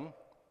something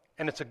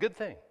and it's a good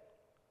thing?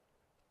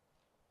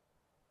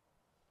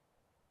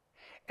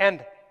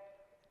 And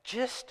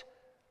just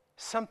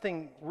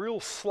something real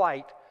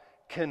slight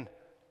can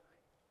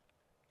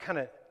kind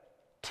of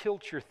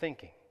tilt your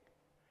thinking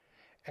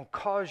and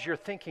cause your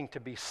thinking to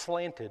be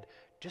slanted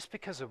just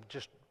because of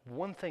just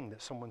one thing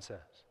that someone says.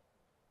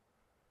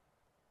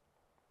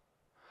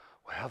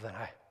 Well, then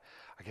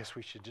I guess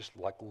we should just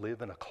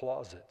live in a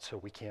closet so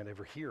we can't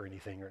ever hear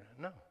anything.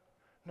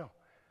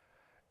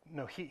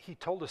 No, he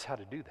told us how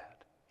to do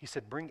that. He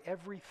said, bring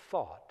every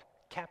thought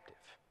captive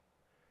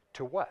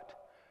to what?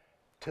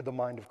 To the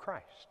mind of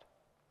Christ,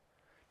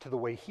 to the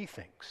way he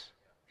thinks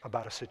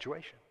about a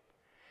situation.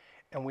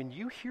 And when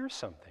you hear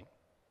something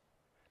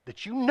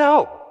that you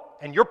know,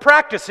 and you're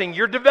practicing,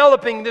 you're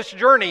developing this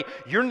journey,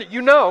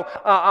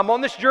 I'm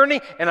on this journey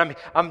and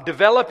I'm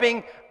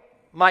developing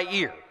my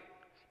ear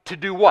to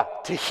do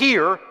what? To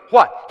hear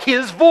what?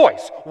 His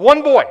voice,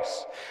 one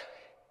voice.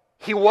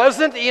 He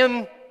wasn't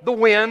in the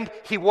wind,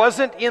 he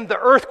wasn't in the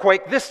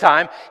earthquake this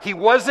time, he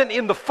wasn't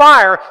in the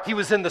fire, he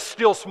was in the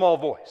still small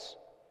voice.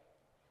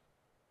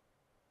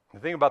 The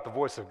thing about the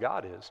voice of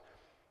God is,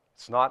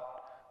 it's not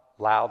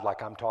loud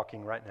like I'm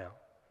talking right now.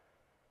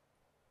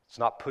 It's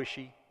not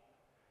pushy.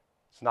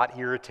 It's not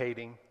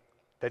irritating.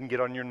 Doesn't get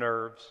on your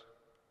nerves.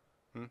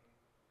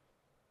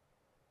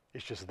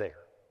 It's just there.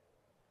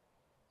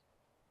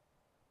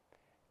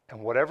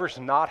 And whatever's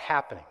not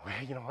happening,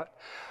 you know what?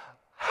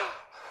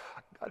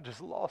 I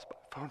just lost my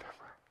phone number.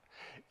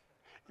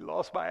 He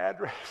lost my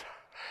address.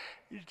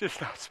 He's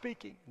just not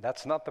speaking.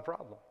 That's not the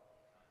problem.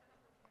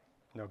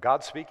 No,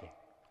 God's speaking.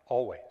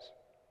 Always.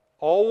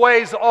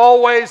 Always,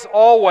 always,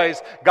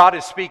 always, God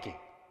is speaking.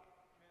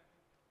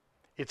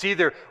 It's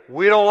either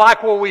we don't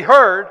like what we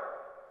heard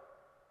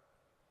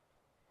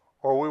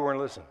or we weren't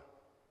listening.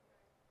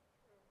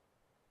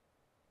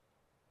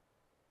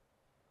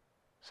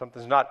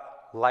 Something's not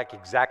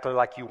exactly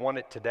like you want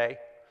it today.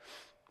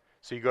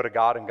 So you go to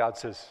God and God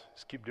says,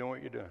 just keep doing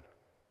what you're doing.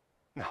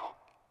 No,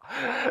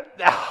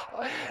 God,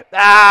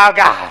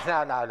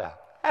 no.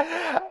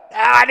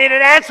 I need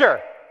an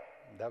answer.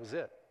 That was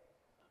it.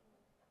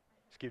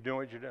 Just keep doing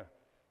what you're doing.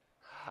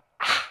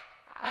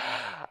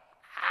 I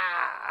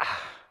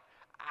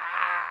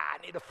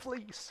need a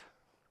fleece.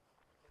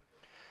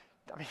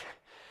 I mean,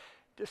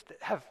 just to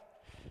have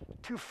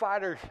 2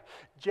 fighter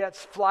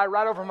jets fly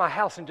right over my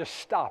house and just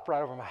stop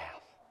right over my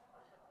house.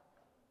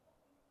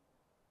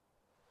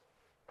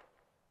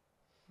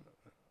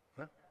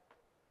 Huh?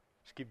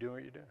 Just keep doing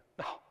what you're doing.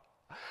 No.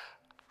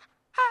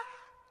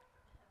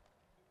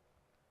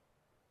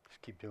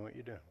 Just keep doing what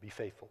you're doing. Be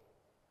faithful.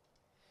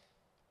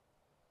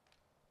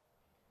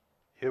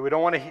 We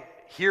don't want to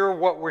hear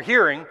what we're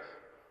hearing,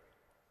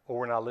 or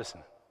we're not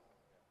listening.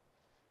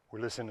 We're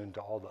listening to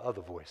all the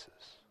other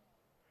voices.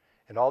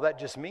 And all that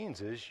just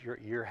means is your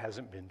ear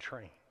hasn't been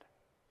trained.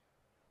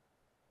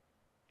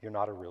 You're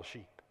not a real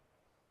sheep.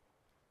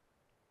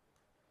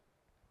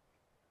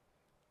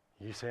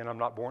 You saying I'm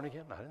not born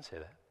again? I didn't say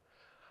that.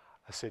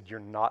 I said you're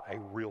not a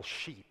real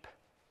sheep,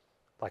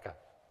 like an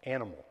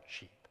animal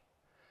sheep.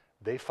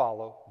 They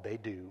follow, they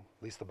do,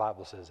 at least the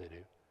Bible says they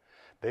do.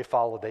 They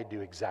follow, they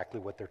do exactly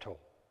what they're told.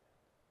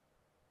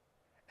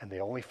 And they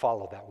only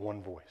follow that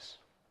one voice.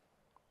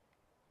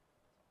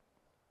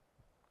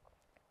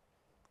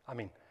 I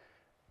mean,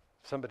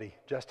 somebody,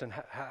 Justin,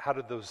 how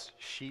did those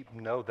sheep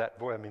know that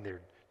voice? I mean,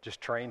 they're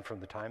just trained from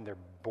the time they're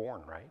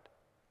born, right?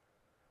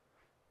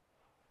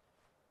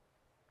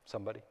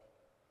 Somebody.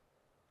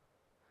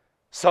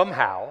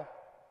 Somehow,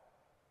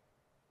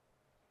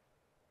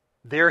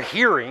 their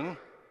hearing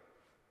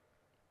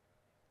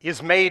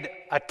is made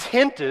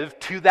attentive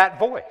to that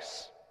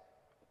voice.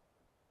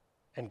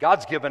 And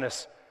God's given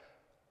us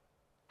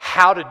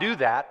how to do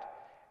that,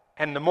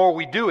 and the more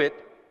we do it,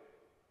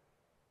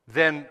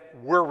 then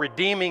we're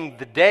redeeming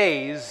the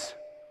days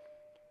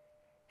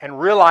and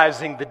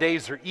realizing the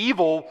days are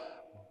evil,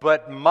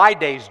 but my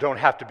days don't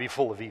have to be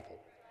full of evil.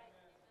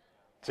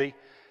 See?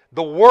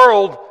 The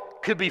world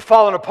could be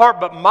falling apart,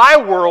 but my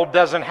world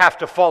doesn't have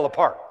to fall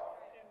apart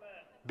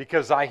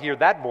because I hear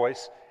that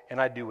voice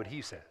and I do what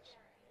he says.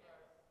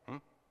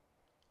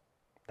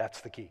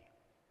 That's the key.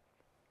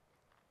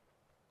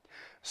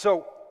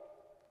 So,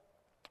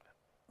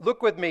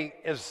 look with me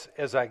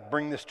as I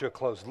bring this to a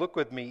close. Look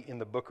with me in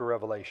the book of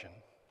Revelation.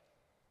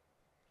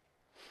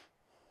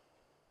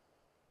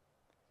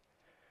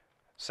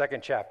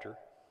 2nd chapter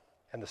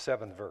and the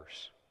 7th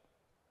verse.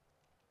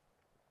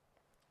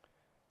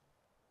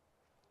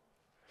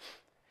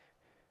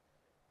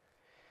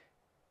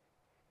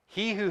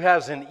 He who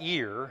has an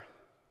ear,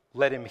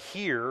 let him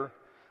hear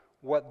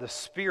what the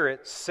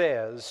Spirit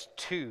says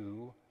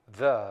to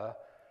the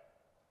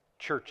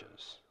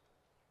churches.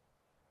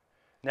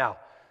 Now,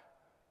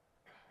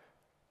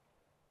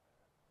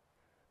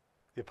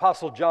 the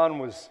Apostle John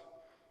was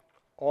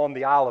on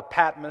the Isle of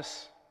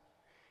Patmos.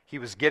 He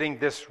was getting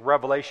this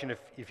revelation.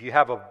 If you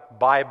have a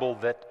Bible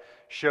that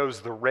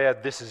shows the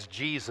red, this is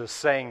Jesus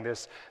saying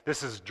this.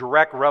 This is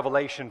direct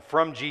revelation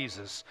from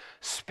Jesus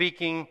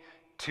speaking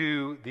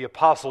to the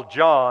Apostle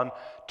John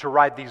to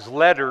write these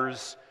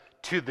letters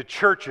to the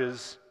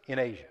churches in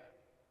Asia.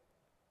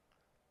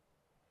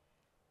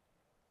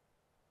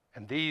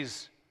 And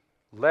these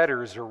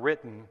letters are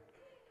written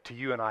to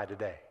you and I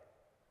today.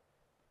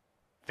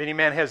 If any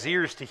man has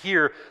ears to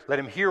hear, let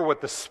him hear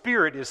what the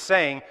Spirit is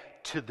saying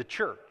to the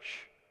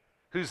church.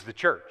 Who's the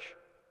church?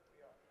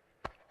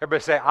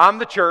 Everybody say, I'm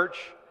the church.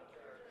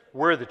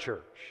 We're the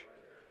church.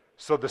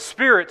 So the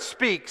Spirit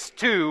speaks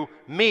to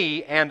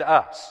me and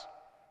us.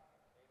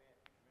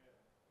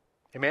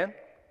 Amen?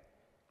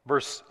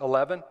 Verse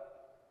 11.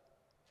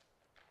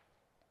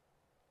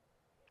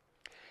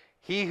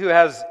 He who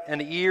has an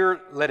ear,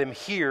 let him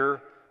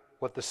hear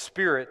what the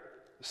Spirit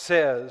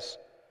says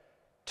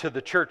to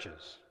the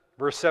churches.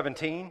 Verse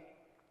 17.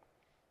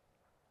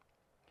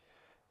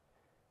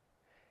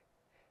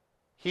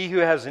 He who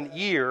has an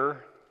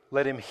ear,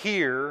 let him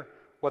hear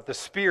what the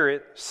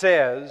Spirit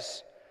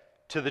says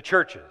to the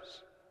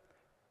churches.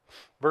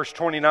 Verse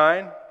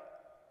 29.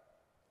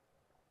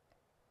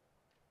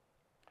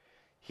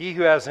 He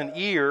who has an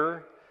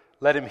ear,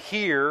 let him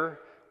hear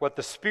what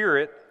the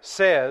Spirit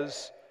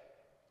says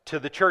to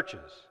the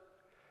churches.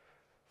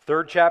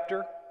 3rd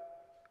chapter.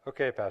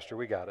 Okay, Pastor,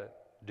 we got it.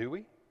 Do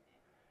we?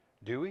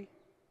 Do we?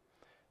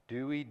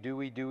 Do we, do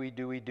we, do we,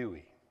 do we, do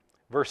we?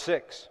 Verse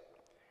 6.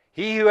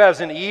 He who has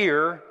an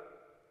ear,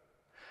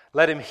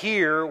 let him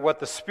hear what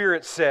the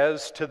Spirit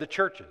says to the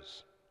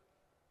churches.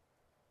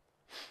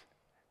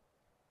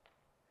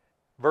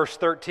 Verse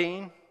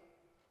 13.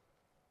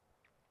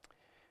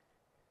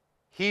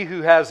 He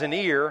who has an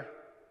ear,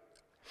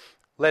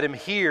 let him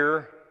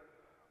hear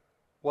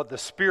what the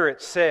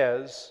Spirit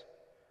says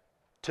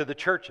to the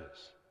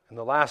churches. And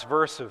the last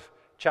verse of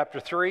chapter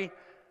 3,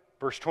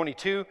 verse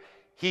 22,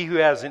 he who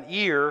has an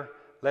ear,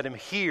 let him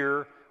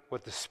hear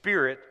what the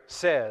Spirit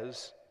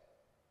says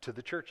to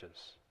the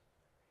churches.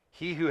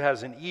 He who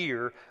has an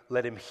ear,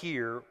 let him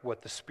hear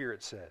what the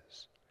Spirit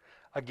says.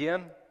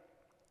 Again,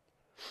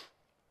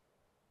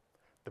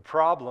 the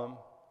problem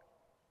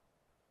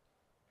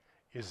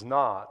is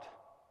not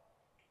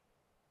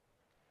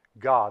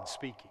God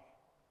speaking.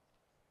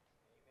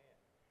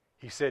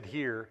 He said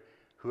here,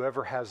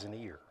 whoever has an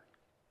ear.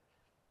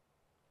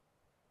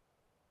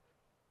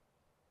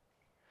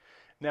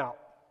 Now,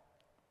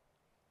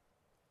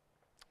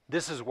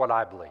 this is what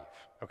I believe,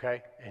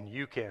 okay? And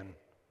you can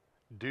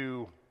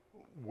do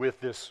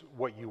with this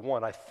what you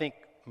want. I think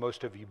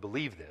most of you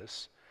believe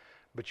this,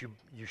 but you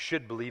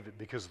should believe it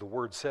because the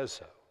Word says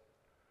so.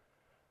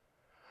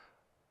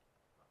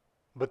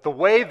 But the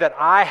way that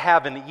I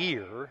have an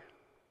ear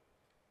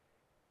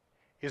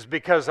is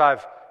because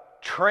I've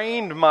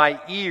trained my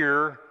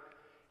ear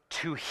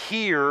to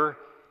hear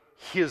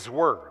His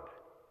Word.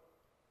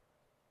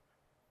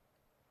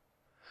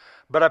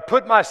 But I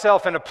put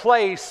myself in a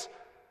place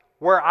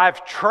where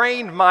I've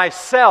trained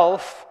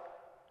myself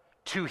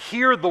to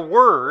hear the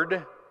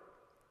Word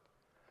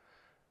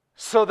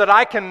so that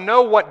I can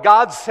know what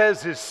God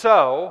says is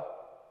so.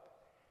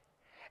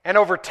 And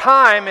over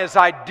time, as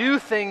I do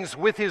things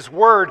with His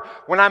Word,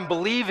 when I'm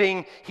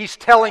believing He's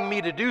telling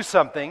me to do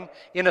something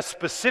in a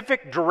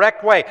specific,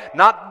 direct way,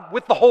 not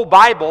with the whole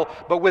Bible,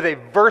 but with a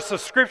verse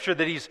of Scripture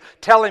that He's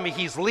telling me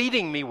He's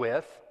leading me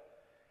with,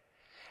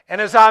 and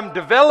as I'm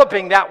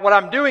developing that, what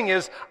I'm doing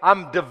is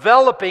I'm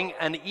developing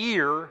an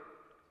ear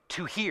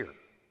to hear.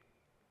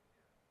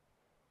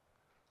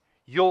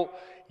 You'll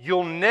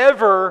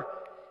never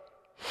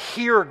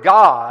hear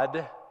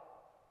God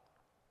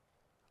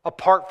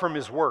apart from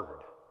His Word.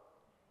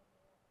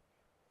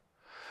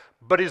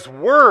 But His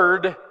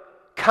Word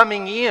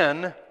coming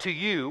in to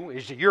you,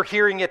 as you're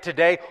hearing it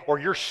today, or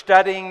you're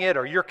studying it,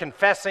 or you're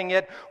confessing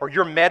it, or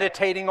you're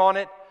meditating on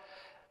it,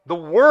 the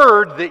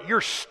Word that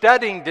you're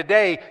studying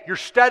today, you're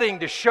studying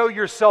to show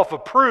yourself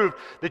approved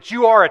that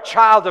you are a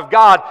child of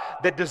God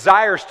that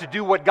desires to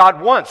do what God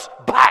wants.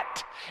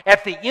 But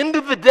at the end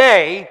of the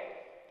day,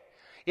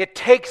 it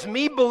takes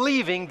me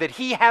believing that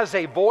He has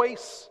a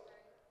voice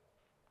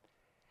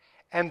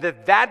and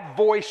that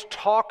voice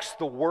talks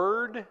the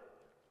Word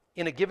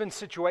in a given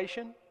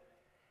situation.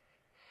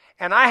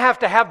 And I have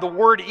to have the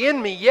Word in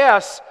me,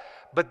 yes,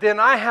 but then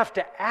I have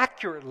to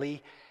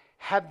accurately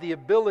have the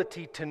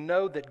ability to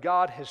know that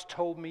God has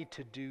told me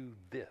to do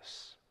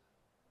this.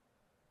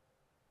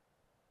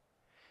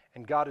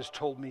 And God has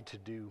told me to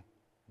do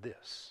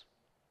this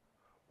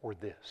or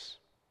this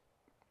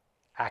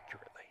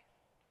accurately.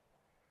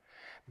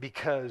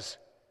 Because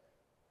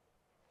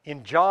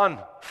in John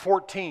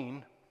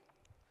 14,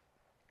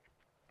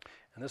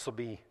 and this will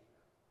be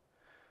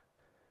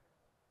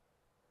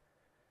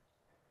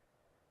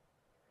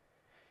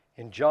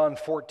in John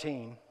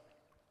 14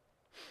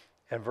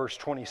 and verse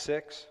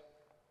 26,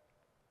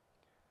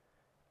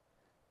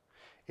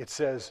 it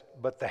says,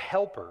 "But the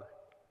Helper,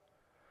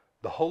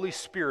 the Holy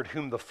Spirit,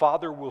 whom the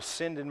Father will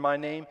send in my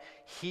name,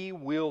 He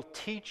will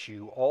teach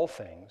you all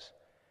things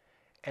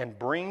and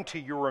bring to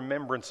your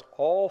remembrance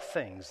all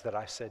things that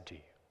I said to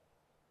you."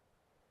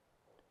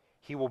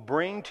 He will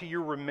bring to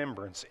your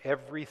remembrance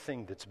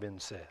everything that's been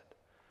said.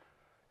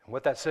 And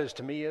what that says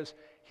to me is,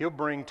 He'll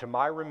bring to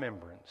my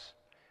remembrance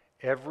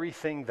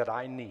everything that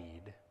I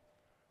need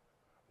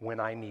when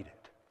I need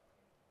it.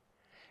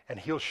 And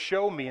He'll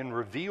show me and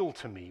reveal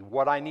to me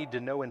what I need to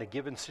know in a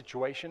given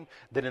situation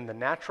that in the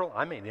natural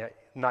I may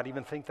not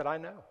even think that I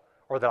know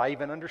or that I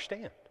even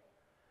understand.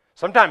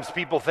 Sometimes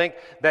people think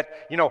that,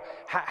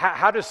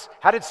 how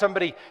did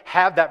somebody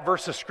have that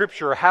verse of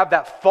Scripture or have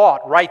that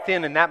thought right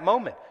then in that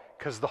moment?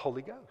 Because the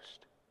Holy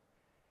Ghost.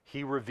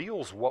 He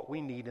reveals what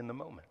we need in the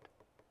moment.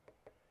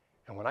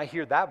 And when I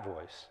hear that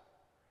voice,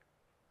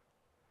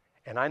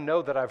 and I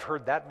know that I've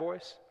heard that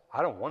voice,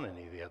 I don't want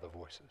any of the other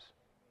voices.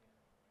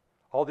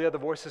 All the other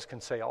voices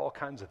can say all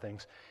kinds of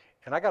things.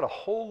 And I got a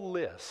whole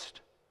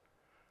list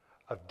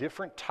of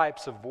different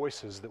types of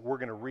voices that we're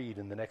going to read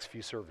in the next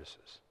few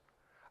services.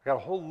 I got a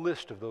whole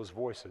list of those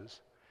voices,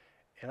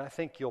 and I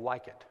think you'll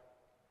like it.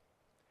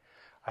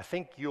 I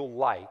think you'll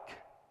like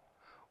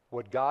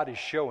what God is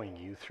showing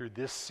you through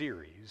this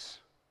series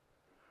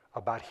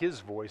about His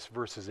voice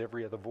versus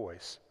every other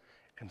voice.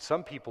 And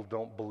some people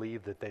don't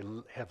believe that they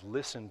have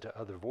listened to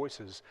other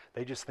voices.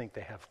 They just think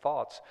they have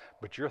thoughts.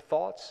 But your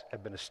thoughts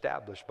have been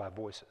established by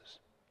voices.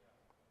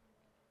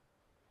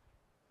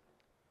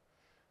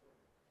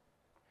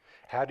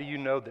 How do you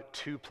know that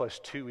 2 plus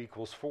 2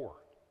 equals 4?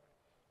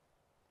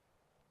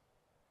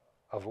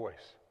 A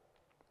voice.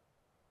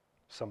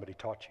 Somebody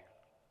taught you.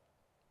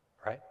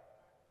 Right?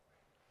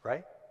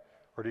 Right?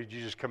 Or did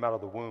you just come out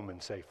of the womb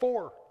and say,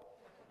 4?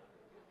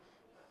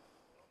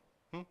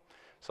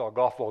 Saw a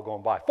golf ball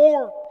going by.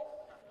 4!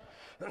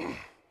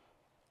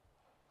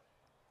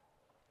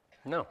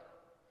 No.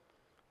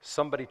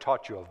 Somebody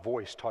taught you. A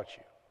voice taught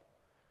you.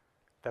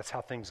 That's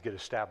how things get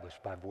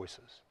established, by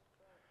voices.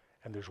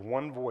 And there's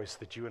one voice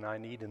that you and I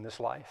need in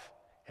this life,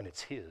 and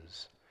it's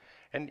His.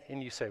 And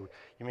you say,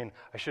 you mean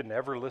I shouldn't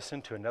ever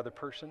listen to another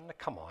person?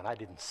 Come on, I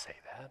didn't say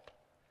that.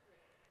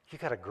 You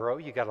got to grow,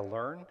 you got to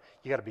learn,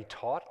 you got to be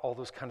taught, all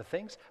those kind of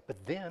things.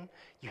 But then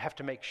you have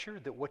to make sure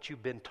that what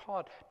you've been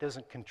taught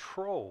doesn't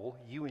control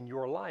you in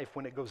your life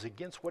when it goes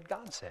against what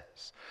God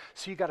says.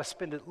 So you got to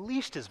spend at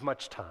least as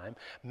much time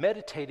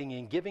meditating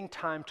and giving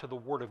time to the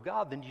Word of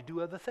God than you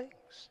do other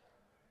things.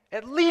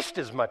 At least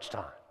as much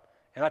time.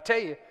 And I tell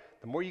you,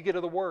 the more you get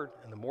of the Word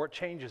and the more it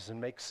changes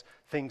and makes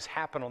things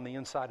happen on the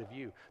inside of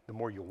you, the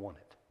more you'll want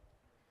it.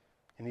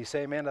 Can you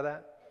say amen to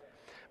that?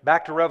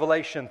 Back to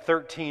Revelation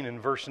 13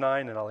 and verse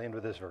 9, and I'll end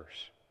with this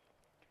verse.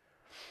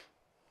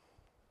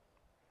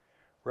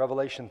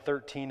 Revelation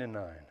 13 and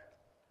 9.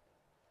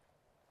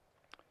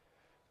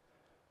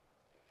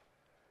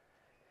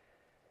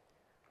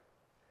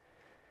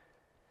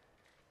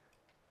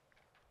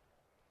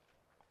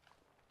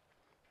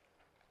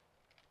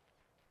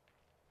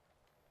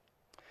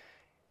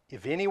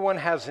 If anyone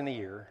has an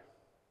ear,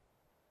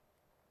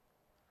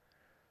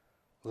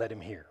 let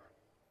him hear.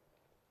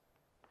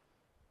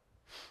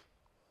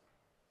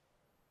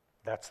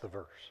 That's the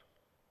verse.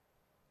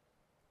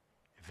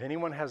 If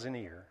anyone has an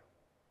ear,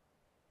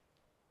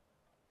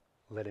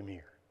 let him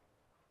hear.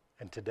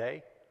 And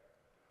today,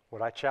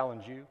 what I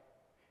challenge you,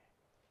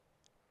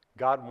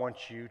 God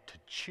wants you to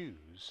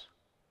choose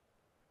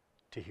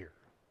to hear.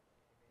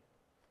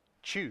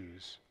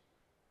 Choose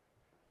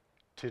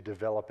to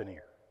develop an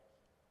ear.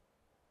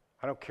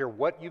 I don't care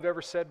what you've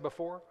ever said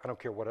before. I don't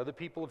care what other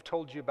people have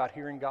told you about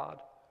hearing God.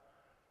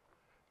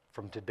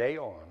 From today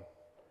on,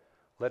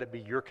 let it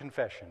be your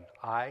confession.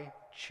 I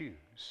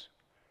choose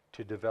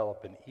to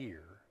develop an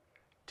ear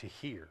to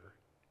hear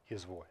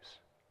His voice.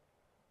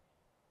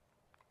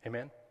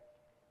 Amen?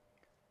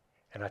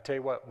 And I tell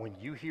you what, when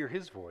you hear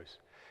His voice,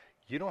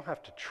 you don't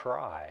have to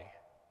try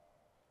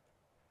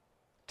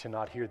to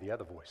not hear the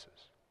other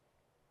voices.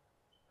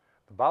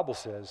 The Bible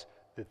says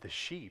that the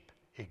sheep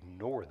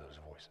ignore those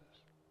voices.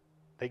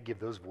 They give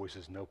those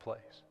voices no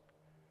place.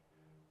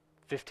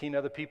 15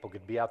 other people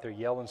could be out there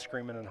yelling,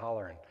 screaming, and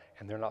hollering,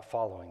 and they're not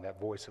following that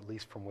voice, at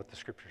least from what the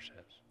Scripture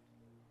says.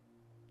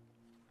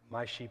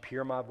 My sheep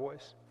hear my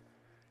voice,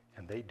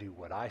 and they do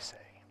what I say.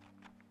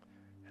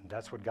 And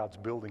that's what God's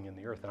building in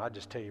the earth. And I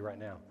just tell you right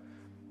now,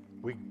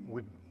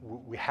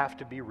 we have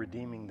to be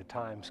redeeming the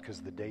times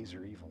because the days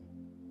are evil.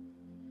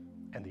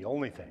 And the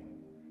only thing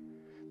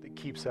that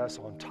keeps us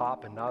on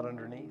top and not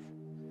underneath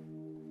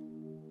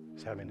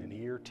is having an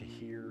ear to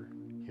hear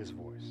His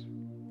voice.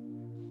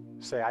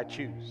 Say, I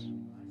choose